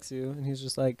 Maddie likes you. And he's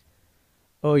just like,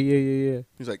 oh, yeah.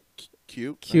 He's like,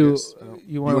 cute. Cute.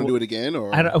 You want to do it again?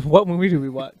 Or I don't, what movie did we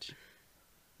watch?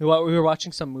 We were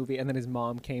watching some movie, and then his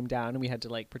mom came down, and we had to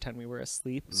like pretend we were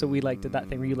asleep. So we like did that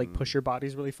thing where you like push your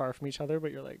bodies really far from each other,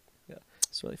 but you're like, yeah,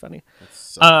 it's really funny. That's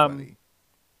so funny.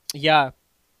 Yeah,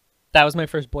 that was my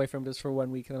first boyfriend. It was for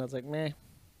 1 week, and then I was like, meh.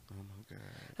 Oh my god.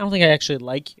 I don't think I actually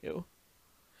like you.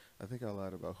 I think I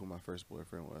lied about who my first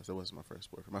boyfriend was. That wasn't my first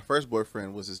boyfriend. My first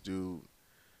boyfriend was this dude.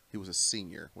 He was a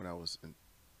senior when I was in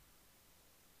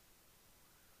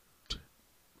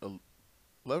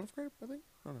 11th grade, I think.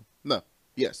 I don't know. No.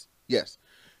 Yes.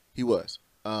 He was.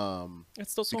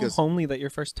 It's still so because- homely that your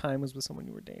first time was with someone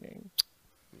you were dating.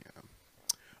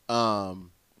 Yeah.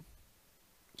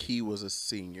 He was a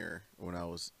senior when I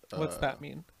was. What's that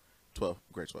mean?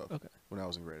 Grade 12. Okay. When I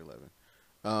was in grade 11.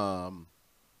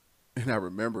 And I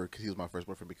remember because he was my first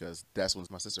boyfriend because that's when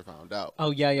my sister found out.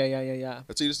 Oh yeah. I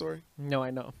tell you the story. No,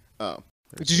 I know. Oh.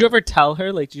 Did you ever tell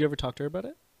her? Like, did you ever talk to her about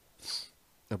it?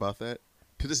 About that?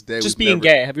 To this day, Just we've being never-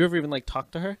 gay. Have you ever even like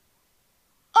talked to her?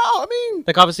 Oh, I mean,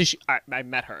 Like, obviously, I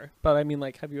met her, but I mean,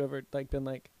 like, have you ever like been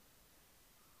like?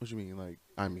 what do you mean? Like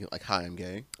hi, I'm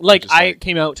gay. Like, Just I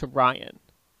came out to Ryan.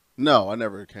 No, I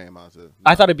never came out to.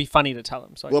 I thought it'd be funny to tell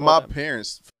him. So I Well, told my him.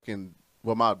 parents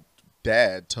my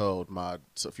dad told a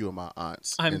few of my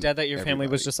aunts. I'm and dead that your family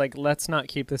was everybody. just like, let's not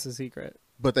keep this a secret.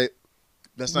 But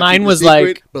let's not Mine keep it was secret,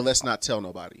 like- but let's not tell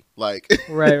nobody. Like,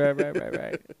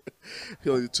 Right. he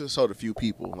only told a few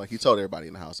people. Like, he told everybody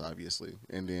in the house, obviously,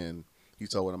 and then he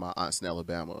told one of my aunts in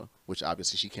Alabama, which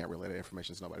obviously she can't relay that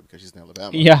information to nobody because she's in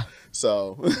Alabama. Yeah.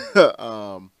 So,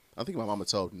 I think my mama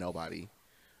told nobody.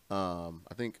 I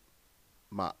think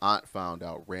my aunt found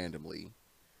out randomly,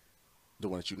 the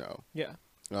one that you know. Yeah.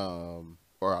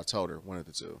 Or I told her, one of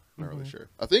the two. I'm not really sure.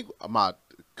 I think my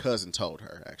cousin told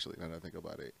her, actually, now that I think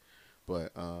about it.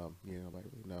 But, yeah, nobody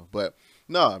really know. But,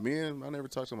 no, I never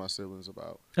talked to my siblings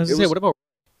about. I was gonna say, what about?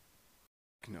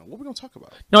 What we going to talk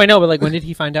about? No, I know, but like, when did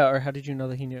he find out, or how did you know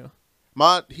that he knew?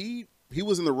 He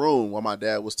was in the room while my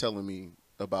dad was telling me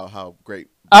about how great.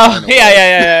 Oh, China was.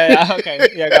 yeah. Okay,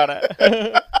 yeah, got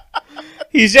it.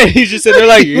 he's just sitting there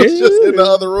like, He was just in the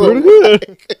other room.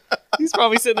 He's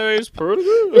probably sitting there. He's pretty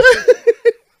good.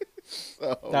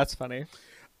 So, That's funny.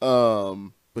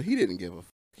 but he didn't give a.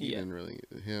 He Yeah. didn't really.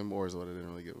 Him or his mother didn't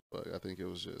really give a fuck. I think it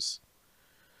was just.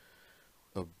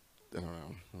 I don't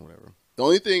know. Whatever. The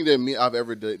only thing that I've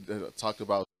ever talked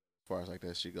about as far as like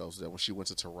that she goes is that when she went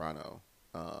to Toronto,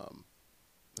 I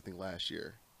think last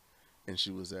year, and she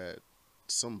was at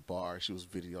some bar. She was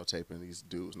videotaping these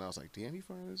dudes, and I was like, "Damn, he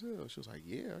fine as hell." She was like,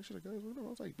 "Yeah, I should have got with him." I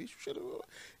was like, "Bitch, you should have."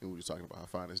 And we were talking about how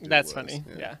fine this dude That's was. funny.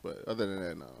 Yeah. But other than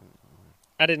that, no.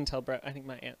 I didn't tell Brett. I think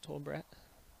my aunt told Brett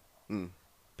Mm.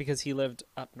 because he lived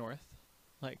up north,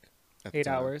 like At the 8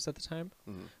 time. hours at the time,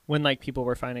 Mhm. when like people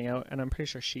were finding out, and I'm pretty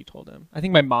sure she told him. I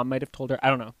think my mom might have told her. I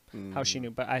don't know how she Mhm.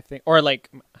 knew, but I think, or like,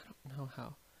 I don't know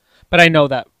how, but I know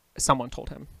that someone told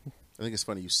him. I think it's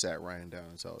funny you sat Ryan down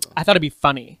and told him. I thought it'd be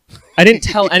funny. I didn't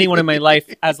tell anyone in my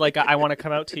life as like I want to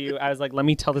come out to you. I was like, let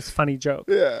me tell this funny joke.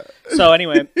 Yeah. So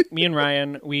anyway, me and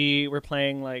Ryan, we were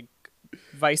playing like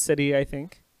Vice City, I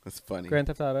think, That's funny. Grand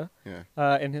Theft Auto,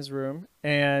 Yeah. in his room,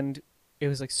 and it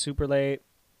was like super late,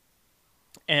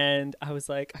 and I was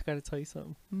like, I gotta tell you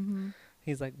something. Mm-hmm.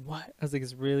 He's like, what? I was like,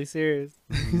 it's really serious.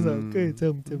 He's like, Mm. okay,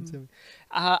 tell me.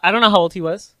 I don't know how old he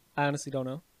was. I honestly don't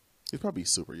know. He's probably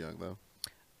super young though.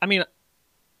 I mean,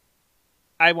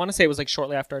 I want to say it was like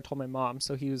shortly after I told my mom,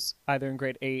 so he was either in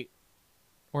grade 8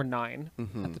 or 9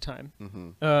 Mm-hmm. at the time.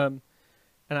 Mm-hmm.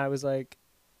 And I was like,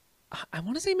 I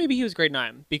want to say maybe he was grade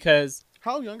 9 because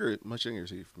How younger? Much younger is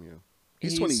he from you?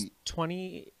 he's 28,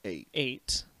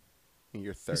 28. and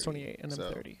you're 30. He's 28, and I'm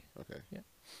so, 30. Okay.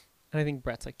 And I think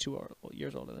Brett's like 2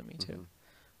 years older than me too.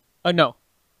 Mhm. No,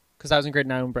 because I was in grade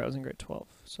 9 when Brett was in grade 12.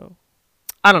 So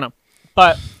I don't know,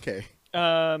 but Okay.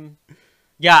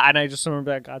 yeah. And I just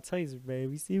remember that God tell you, he's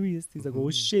very serious. He's like, oh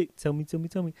Mhm. shit, tell me.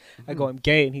 I go, I'm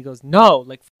gay, and he goes, no,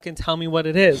 like fucking tell me what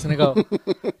it is. And I go,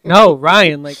 no,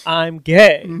 Ryan, like I'm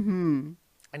gay. Mm-hmm.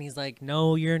 And he's like,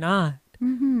 no, you're not.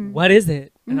 Mm-hmm. What is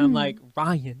it? And I'm like,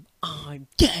 Ryan, I'm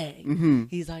gay. Mm-hmm.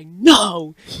 He's like,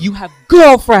 no, you have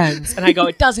girlfriends. And I go,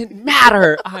 it doesn't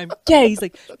matter. I'm gay. He's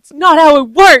like, it's not how it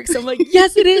works. I'm like,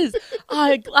 yes, it is.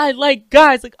 I like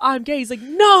guys. Like, I'm gay. He's like,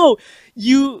 no,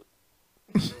 you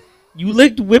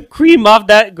licked whipped cream off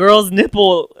that girl's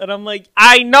nipple. And I'm like,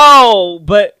 I know,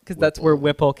 but because that's where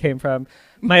Whipple came from.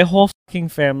 My whole fucking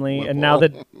family, and now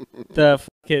the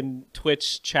fucking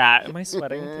Twitch chat. Am I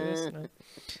sweating through this? No.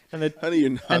 And the Honey, you're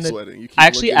not and the- sweating. You keep I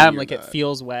actually looking, am. you're Like it not.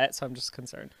 feels wet, so I'm just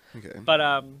concerned. Okay. But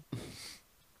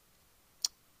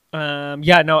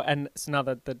yeah, no, and so now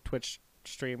that the Twitch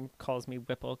stream calls me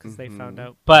Whipple because they found Mhm.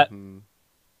 out. But Mhm.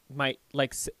 my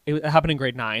like it happened in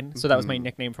grade 9, so that was my Mhm.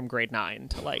 nickname from grade 9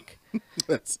 to like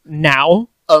That's now.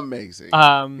 amazing.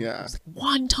 Yeah. Yeah. It was like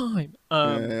one time.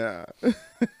 Yeah.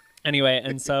 Anyway,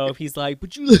 and so he's like,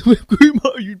 "But you live with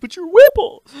grandma, but you're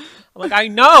Whipple." I'm like, "I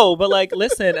know, but like,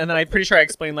 listen." And then I'm pretty sure I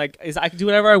explained like, I can do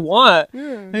whatever I want. Yeah.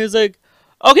 And he was like,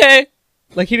 "Okay."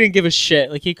 Like he didn't give a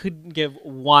shit. Like he couldn't give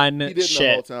one He didn't the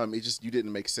whole shit. time. You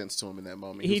didn't make sense to him in that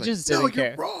moment. He was just like, didn't no,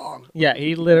 care. You're wrong. Yeah,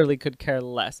 he literally could care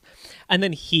less. And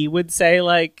then he would say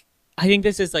like, I think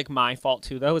this is like my fault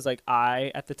too though, is like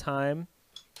I at the time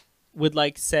would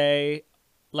like say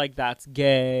like that's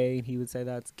gay, and he would say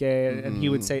that's gay, and he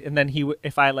would Mhm. say, and then he would,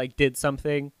 if I like did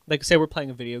something, like say we're playing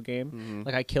a video game, Mhm.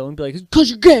 like I kill him and be like, "'Cause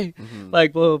you're gay," Mhm.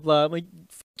 like blah blah blah. I'm like,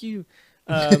 "Fuck you."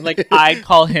 Like I'd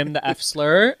call him the F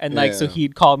slur, and like so Yeah.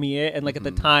 he'd call me it, and like at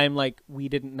the Mhm. time, like we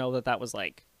didn't know that was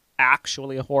like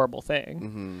actually a horrible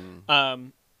thing.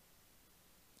 Mhm.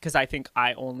 Because I think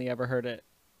I only ever heard it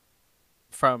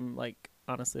from like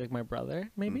honestly like my brother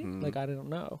maybe Mhm. like I don't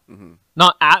know, Mhm.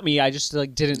 not at me, I just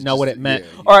like didn't know what Just- it meant,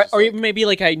 yeah, you or just, or like- even maybe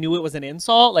like I knew it was an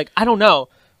insult, like I don't know,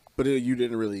 But it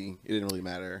didn't really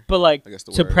matter. but like I guess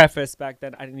the to word. preface, back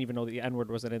then I didn't even know the N-word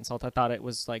was an insult. I thought it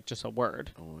was like just a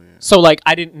word. Oh yeah. So like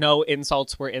I didn't know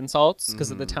insults were insults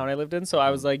because of the Mhm. town I lived in, so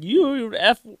I was like, you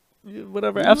F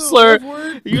whatever You F little slur,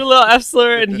 F-word. you little F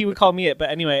slur, and he would call me it. But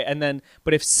anyway, and then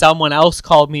but if someone else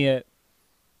called me it,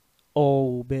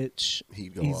 oh bitch,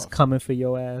 He'd go he's off. coming for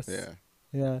your ass. Yeah.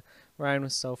 Yeah. Ryan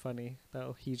was so funny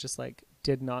though. He just like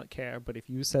did not care. But if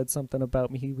you said something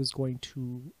about me, he was going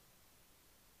to.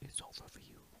 It's over for you.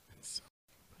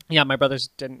 Yeah, my brothers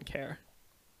didn't care.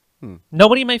 Hmm.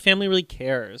 Nobody in my family really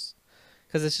cares,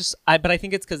 because it's just But I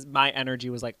think it's because my energy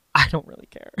was like, I don't really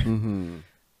care. Mm-hmm.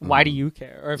 Why do you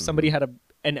care? Or if somebody had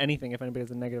anything, if anybody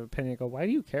has a negative opinion, I go, why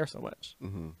do you care so much?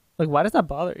 Mm-hmm. Like, why does that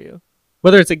bother you?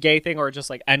 Whether it's a gay thing or just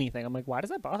like anything, I'm like, why does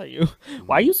that bother you?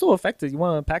 Why are you so affected? You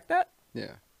want to unpack that?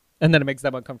 Yeah. And then it makes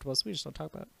them uncomfortable, so we just don't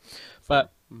talk about it.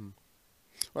 But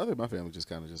Well, I think my family just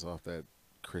kind of just off that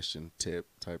Christian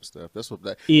type stuff. That's what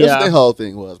Yeah. the whole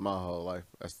thing was. My whole life,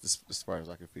 as far as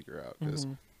I can figure out. Because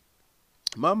Mhm.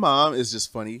 my mom is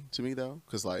just funny to me though,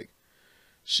 because like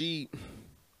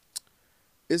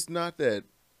it's not that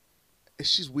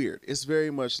she's weird. It's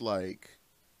very much like,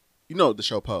 you know, the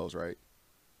show Pose, right?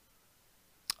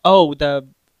 oh, the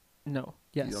No.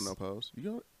 Yes. You don't know Pose? You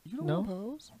don't No. know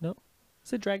Pose? No.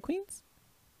 Is it drag queens?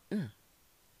 Yeah.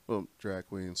 Well, drag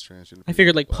queens, transgender. I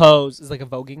figured people, like but- Pose is like a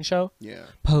voguing show. Yeah.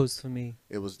 Pose for me.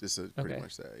 It's pretty Okay.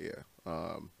 much that.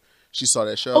 Yeah. She saw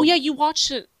that show. Oh yeah, you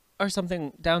watched it or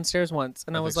something downstairs once,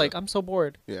 and I was think like, so. I'm so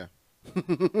bored. Yeah.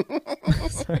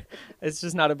 Sorry. It's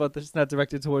just not about this. It's not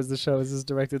directed towards the show. It's just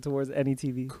directed towards any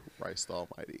TV. Christ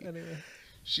Almighty. Anyway.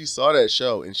 She saw that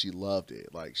show and she loved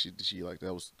it. Like she like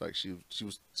that was like she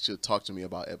would talk to me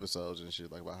about episodes and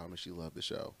shit like about how much she loved the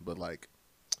show. But like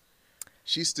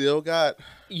she still got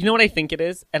You know what I think it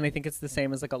is, and I think it's the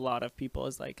same as like a lot of people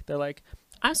is like they're like,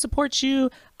 I support you.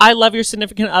 I love your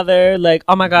significant other. Like,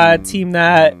 oh my god, team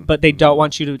that. But they don't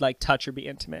want you to like touch or be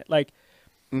intimate. Like,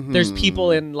 there's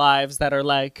people in lives that are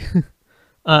like,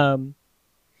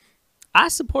 I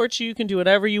support you. You can do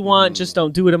whatever you want. Just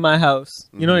don't do it in my house.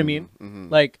 You know what I mean?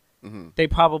 Like, they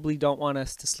probably don't want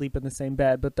us to sleep in the same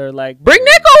bed, but they're like, bring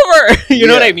Nick over. You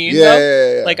know what I mean? Yeah,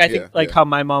 though? yeah. Like, I think like how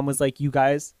my mom was like, you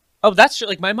guys. Oh, that's true.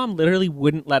 Like, my mom literally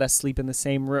wouldn't let us sleep in the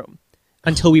same room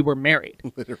until we were married.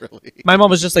 Literally. My mom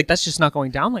was just like, that's just not going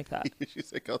down like that. She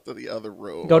said, go to the other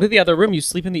room. Go to the other room. You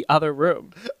sleep in the other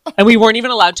room. And we weren't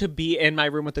even allowed to be in my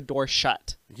room with the door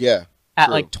shut Yeah. at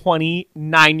true. like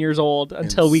 29 years old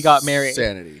until we got married.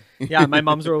 Insanity. Yeah, my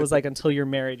mom's rule was like, until you're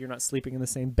married, you're not sleeping in the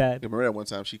same bed. Remember that one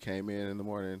time she came in the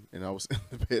morning and I was in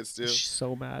the bed still? She's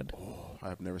so mad. Oh,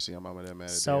 I've never seen my mama that mad.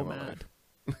 So mad.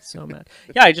 So mad.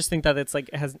 Yeah, I just think that it's like,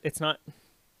 it's not,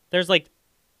 there's like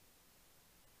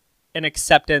an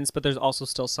acceptance, but there's also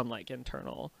still some like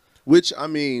internal. Which, I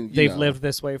mean, They've lived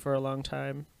this way for a long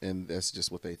time. And that's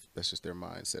just that's just their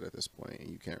mindset at this point,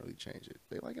 and you can't really change it.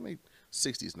 They like in their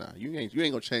 60s now. You ain't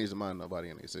gonna change the mind of nobody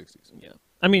in their 60s. Yeah.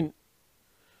 I mean,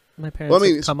 my parents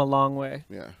have come a long way.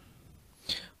 Yeah.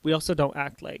 We also don't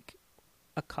act like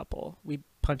a couple. We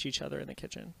punch each other in the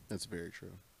kitchen. That's very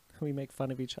true. We make fun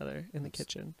of each other in the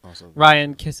kitchen. Also,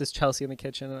 Ryan kisses Chelsea in the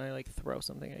kitchen, and I like throw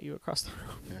something at you across the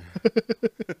room.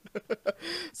 yeah.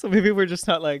 So maybe we're just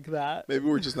not like that. Maybe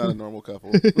we're just not a normal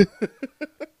couple.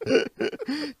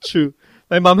 True.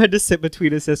 My mom had to sit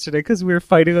between us yesterday because we were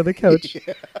fighting on the couch.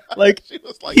 Yeah. Like, She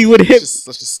was like, he would hit. let's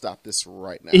just stop this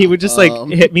right now. He would just like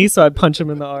hit me, so I'd punch him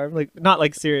in the arm, like not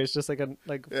like serious, just like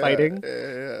fighting.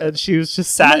 Yeah. And she was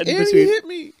just sat Like, in "And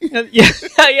between. he hit me.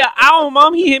 Yeah. Ow,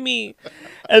 mom, he hit me.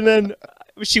 And then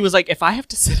she was like, if I have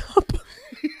to sit up.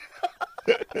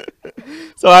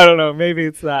 So I don't know. Maybe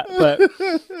it's that, but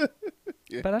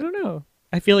I don't know.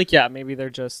 I feel like maybe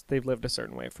they've lived a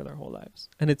certain way for their whole lives,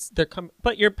 and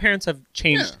but your parents have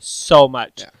changed so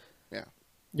much. Yeah.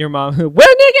 Your mom, where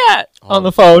Nick at on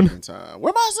the phone? Time.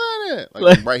 Where my son at?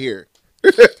 Like right here.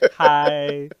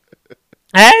 Hi.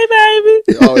 Hey,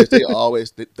 baby.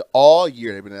 All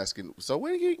year they've been asking. So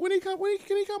when can he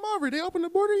come over? They open the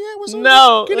border yet? What's up?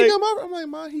 No, Can he like- come over? I'm like,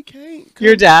 Ma, he can't.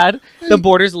 Your dad, the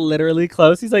border's literally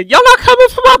closed. He's like, y'all not coming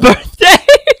for my birthday?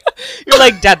 You're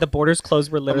like, Dad, the border's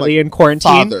closed. We're literally in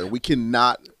quarantine. Father, we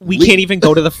cannot. We can't even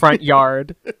go to the front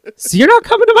yard. So you're not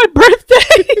coming to my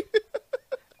birthday?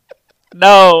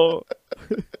 No.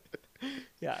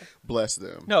 Yeah. Bless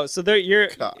them. No, so your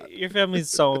family's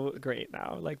so great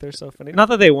now. Like, they're so funny. Not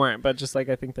that they weren't, but just like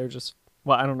I think they're just,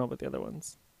 well, I don't know about the other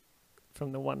ones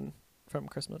from the one from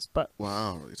Christmas, but Well,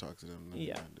 I don't really talk to them.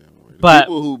 Yeah. The But-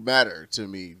 people who matter to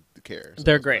me care. So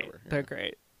they're it's great. whatever. They're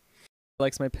great.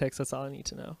 Likes my pics. That's all I need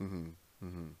to know.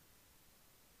 Mm-hmm.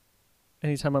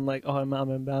 Anytime I'm like, oh, I'm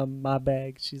in my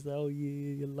bag, she's like, oh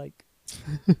yeah, you like.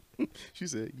 She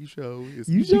said, "You show is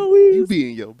You show is. you be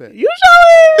in your bag." You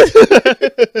show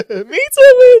it. Me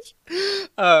too,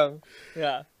 bitch.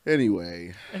 Yeah.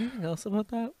 Anyway, Anything else about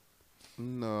that?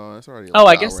 no, it's already. Oh,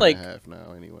 like I guess, an hour and like- a half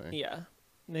now. Anyway, Yeah.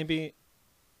 Maybe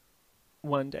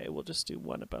one day we'll just do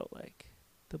one about like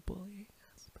the bullying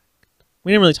aspect.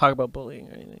 We didn't really talk about bullying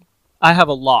or anything. I have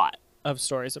a lot of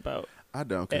stories about. I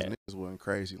don't, because Yeah. niggas wasn't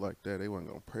crazy like that. They wasn't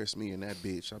gonna press me in that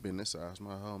bitch. I've been this size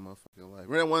my whole motherfucking life.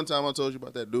 Remember that one time I told you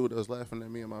about that dude that was laughing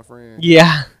at me and my friend?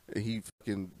 Yeah.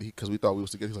 And because we thought we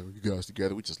was together. He's like, "You guys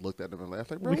together?" We just looked at him and laughed.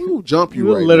 Like, bro, we will jump you we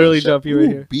will right literally now. jump you We right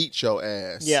will here. beat your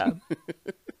ass. Yeah.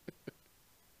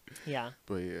 Yeah.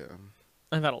 But yeah,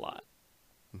 I've had a lot.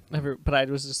 But I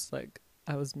was just like,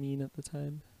 I was mean at the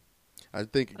time. I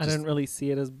think I didn't really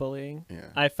see it as bullying.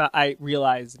 Yeah. I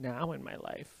realize now in my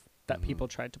life that Mm-hmm. people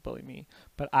tried to bully me,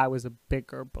 but I was a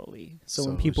bigger bully. So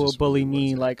when So it's people just would bully really what me,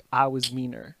 it's at. like I was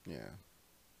meaner. Yeah.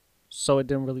 So it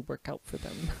didn't really work out for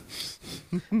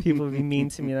them. People would be mean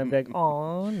to me, and I'd be like,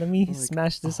 "Oh, let me Like,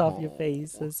 smash this off your "Aw."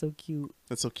 face. That's so cute."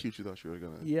 That's so cute. You thought you were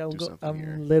gonna Yeah, do something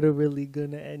here. I'm literally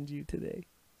gonna end you today.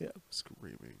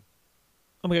 Screaming.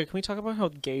 Oh my god, can we talk about how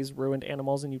gays ruined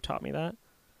animals and you taught me that?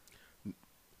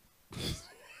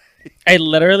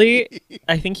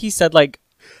 I think he said like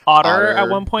otter at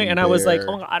Otter one point, and and I was like, bear.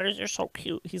 oh my God, otters are so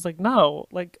cute. He's like, no,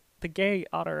 like the gay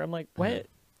otter. I'm like, what?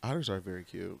 Otters are very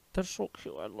cute. They're so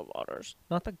cute. I love otters.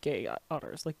 Not the gay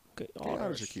otters, like gay Gay otters.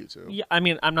 otters are cute too. Yeah, I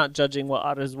mean, I'm not judging what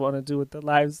otters want to do with their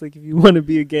lives. Like, if you want to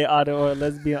be a gay otter or a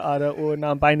lesbian otter or a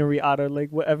non-binary otter, like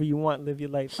whatever you want, live your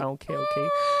life. I don't care. Okay,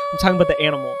 I'm talking about the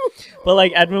animal. But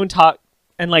like Edmund talk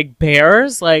and like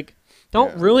bears, like don't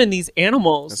Yeah. ruin these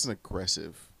animals.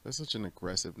 That's such an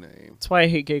aggressive name That's why I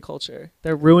hate gay culture.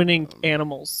 They're ruining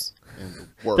animals. in the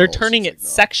world. They're turning it It's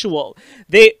like, sexual.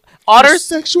 no. Otters.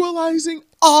 You're sexualizing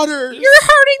otters. You're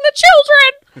hurting the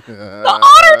children. The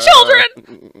otter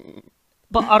children.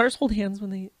 But otters hold hands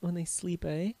when they sleep,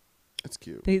 eh? It's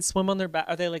cute. They swim on their back,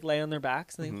 or they like lay on their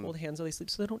backs and they Mhm. hold hands while they sleep,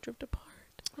 so they don't drift apart.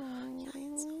 Yeah,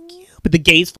 it's so cute. But the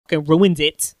gays fucking ruined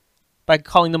it by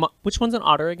calling them. Which one's an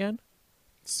otter again?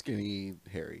 Skinny,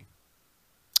 hairy.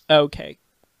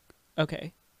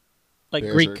 Okay, like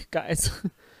Bears Greek are- guys.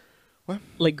 What?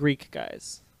 Like Greek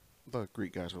guys. The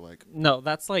Greek guys are like, No,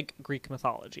 that's like Greek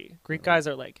mythology. Greek guys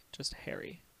are like just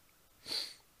hairy.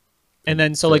 And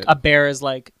then so like Fed. a bear is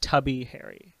like tubby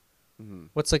hairy. mhm.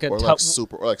 What's like a or like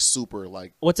super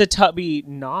like what's a tubby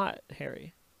not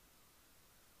hairy?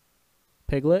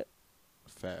 Piglet?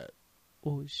 fat.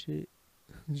 Oh shit.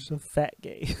 Just a fat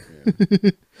gay.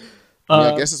 Yeah. I mean,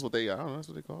 I Uh, guess that's what they. I don't know. That's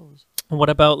what they call us. What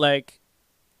about like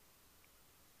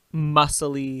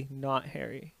muscly not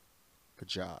hairy? A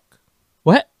jock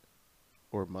What?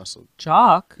 or muscle.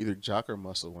 Jock? Either jock or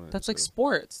muscle. One of That's the like two.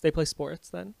 sports. They play sports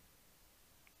then.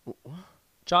 What?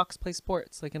 Jocks play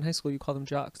sports. Like in high school you call them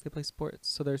jocks. They play sports.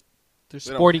 So they're They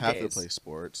sporty don't have gays. to play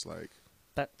sports. Like,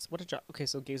 That's what a jock. Okay,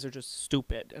 so gays are just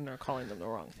stupid and they're calling them the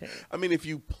wrong thing. I mean, if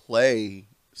you play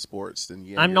sports, then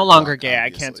yeah. I'm you're no a longer jock, gay. I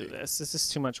can't do obviously, this. This is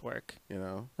too much work. You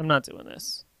know. I'm not doing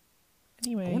this.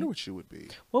 Anyway, I wonder what you would be.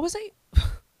 what was I?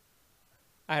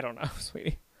 I don't know,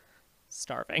 sweetie.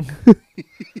 Starving.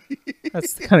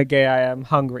 That's the kind of gay I am.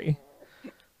 Hungry.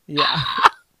 Yeah.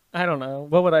 I don't know.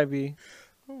 What would I be?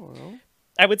 Oh well.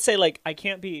 I would say like I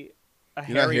can't be a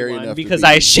You're not hairy hairy one enough to because be-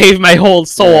 I shave my whole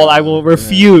soul. I will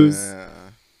refuse. Yeah.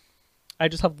 I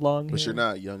just have long hair. But you're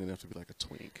not young enough to be like a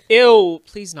twink. Ew,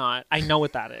 please not. I know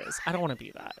what that is. I don't want to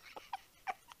be that.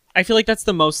 I feel like that's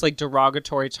the most like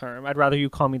derogatory term. I'd rather you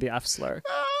call me the F slur.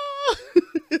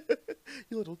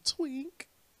 You little twink.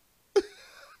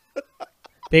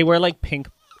 They wear like pink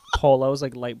polos,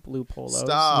 like light blue polos.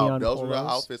 Stop. Neon Those were the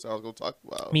polos. outfits I was gonna talk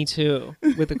about. Me too.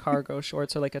 With the cargo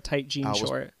shorts or like a tight jean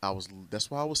short.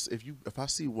 That's why I was. If I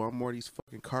see one more of these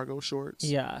fucking cargo shorts,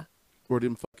 Yeah. or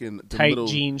them fucking Tight little,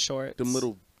 jean shorts. them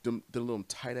little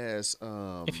tight ass.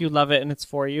 If you love it and it's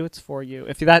for you, it's for you.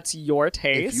 If that's your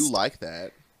taste, if you like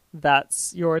that,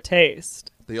 that's your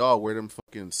taste. they all wear them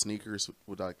fucking sneakers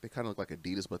with like they kind of look like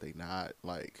Adidas, but they not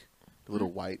like the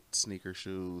little white sneaker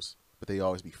shoes, but they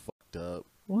always be fucked up.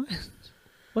 What?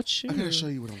 What shoe? I gotta show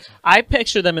you what I'm talking. I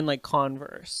picture them in like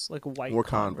Converse, like white Or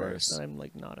Converse. Converse. And I'm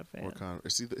like not a fan. Or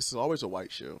See, this is always a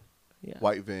white shoe, Yeah.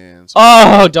 white Vans.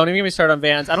 Oh, don't even get me started on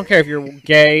Vans. I don't care if you're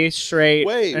gay, straight,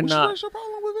 Wait, and what's not your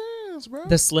problem with Vans, bro?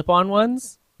 the slip-on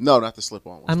ones. No, not the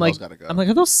slip-on ones. I'm Those like, gotta go. I'm like,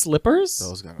 are those slippers?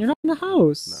 Those gotta You're not in the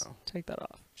house. No. Take that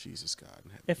off. Jesus God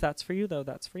in heaven. If that's for you, though,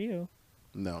 that's for you.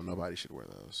 No, nobody should wear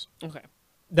those. Okay.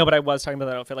 No, but I was talking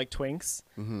about that outfit, like Twinks.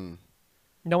 Mm-hmm.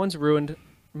 No one's ruined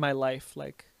my life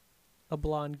like a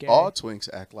blonde gay. All twinks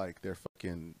act like they're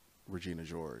fucking Regina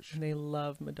George And they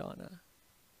love Madonna.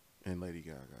 and Lady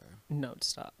Gaga No,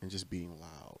 stop. and just being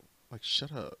loud. Like,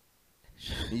 shut up.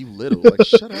 And you little. Like,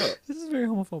 shut up. This is very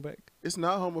homophobic. It's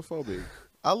not homophobic.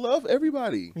 I love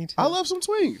everybody. Me too. I love some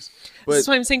twinks. But This is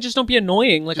why I'm saying just don't be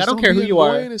annoying. Like, I just don't care be who you are.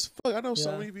 annoying as fuck. I know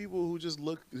so Yeah. many people who just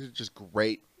look, they're just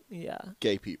great Yeah.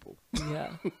 gay people.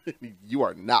 Yeah. You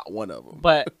are not one of them.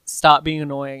 But stop being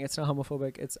annoying. It's not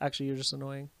homophobic. It's actually you're just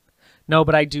annoying. No,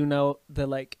 but I do know the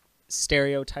like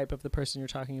stereotype of the person you're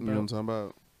talking You about. know what I'm talking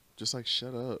about? Just like,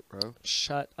 shut up, bro.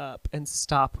 Shut up and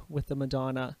stop with the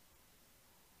Madonna.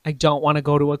 I don't want to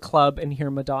go to a club and hear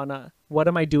Madonna. What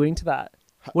am I doing to that?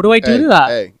 What do I do Hey, to that?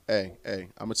 Hey.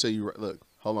 I'm going to tell you, look,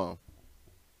 hold on.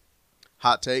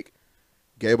 Hot take.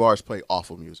 Gay bars play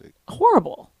awful music.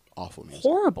 Horrible. Awful music.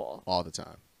 Horrible. All the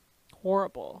time.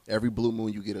 Horrible. Every blue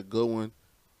moon you get a good one,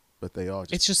 but they all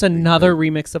just... It's just another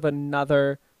remix of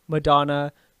another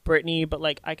Madonna, Britney, but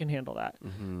like I can handle that.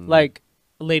 Mhm. Like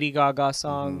Lady Gaga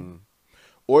song. Mhm.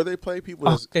 Or they play people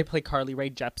Oh, that's... they play Carly Rae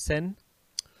Jepsen.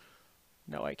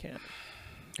 No, I can't.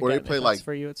 Or they Again, play if like... it's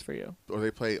for you, it's for you. Or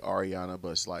they play Ariana, but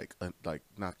it's like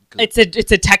not good.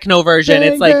 It's a techno version.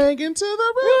 Bang, It's like bang into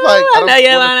the room. Like, I I know you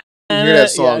don't wanna hear that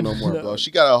song Yeah, no more, no. bro.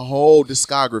 She got a whole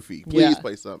discography. Please Yeah.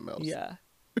 play something else. Yeah.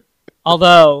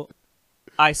 Although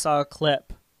I saw a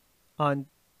clip on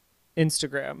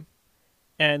Instagram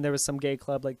and there was some gay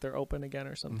club like they're open again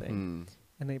or something Mhm.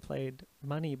 and they played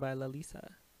Money by Lalisa.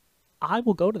 I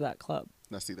will go to that club.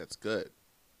 Now, see, that's good.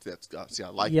 See, I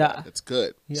like Yeah. that. That's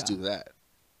good. Let's Yeah. do that.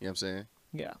 You know what I'm saying?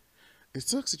 Yeah. It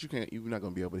sucks that you're not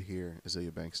going to be able to hear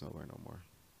Azealia Banks nowhere no more.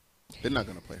 They're not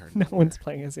going to play her. No nowhere. one's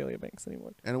playing Azalea Banks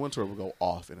anymore. And the one tour will go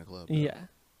off in a club. though. Yeah.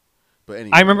 But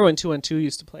anyway, I remember when 212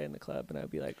 used to play in the club and I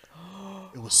would be like,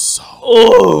 it was so.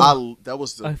 oh, That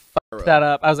was the I fucked era. that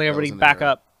up. I was like, That was everybody an back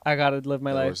era. up. I got to live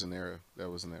my That life. was an era. That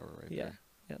was an era right Yeah. there.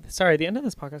 Yeah. Sorry, the end of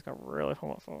this podcast got really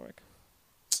homophobic.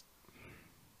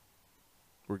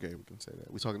 We're gay. We can say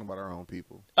that. We're talking about our own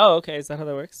people. Oh, okay. Is that how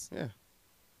that works? Yeah.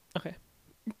 Okay.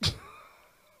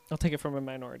 I'll take it from a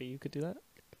minority. You could do that.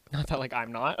 Not that, like,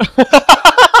 I'm not.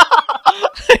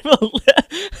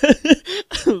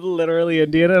 I'm literally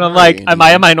Indian, and I'm like, Indian. am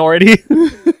I a minority?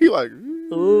 You're like,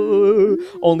 Ooh,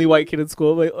 only white kid in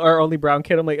school, like, or only brown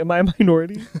kid. I'm like, am I a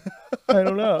minority? I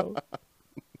don't know.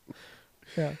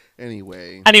 Yeah.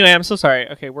 anyway, Anyway, I'm so sorry.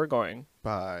 Okay, we're going.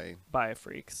 bye. Bye,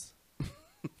 freaks.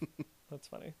 That's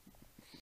funny.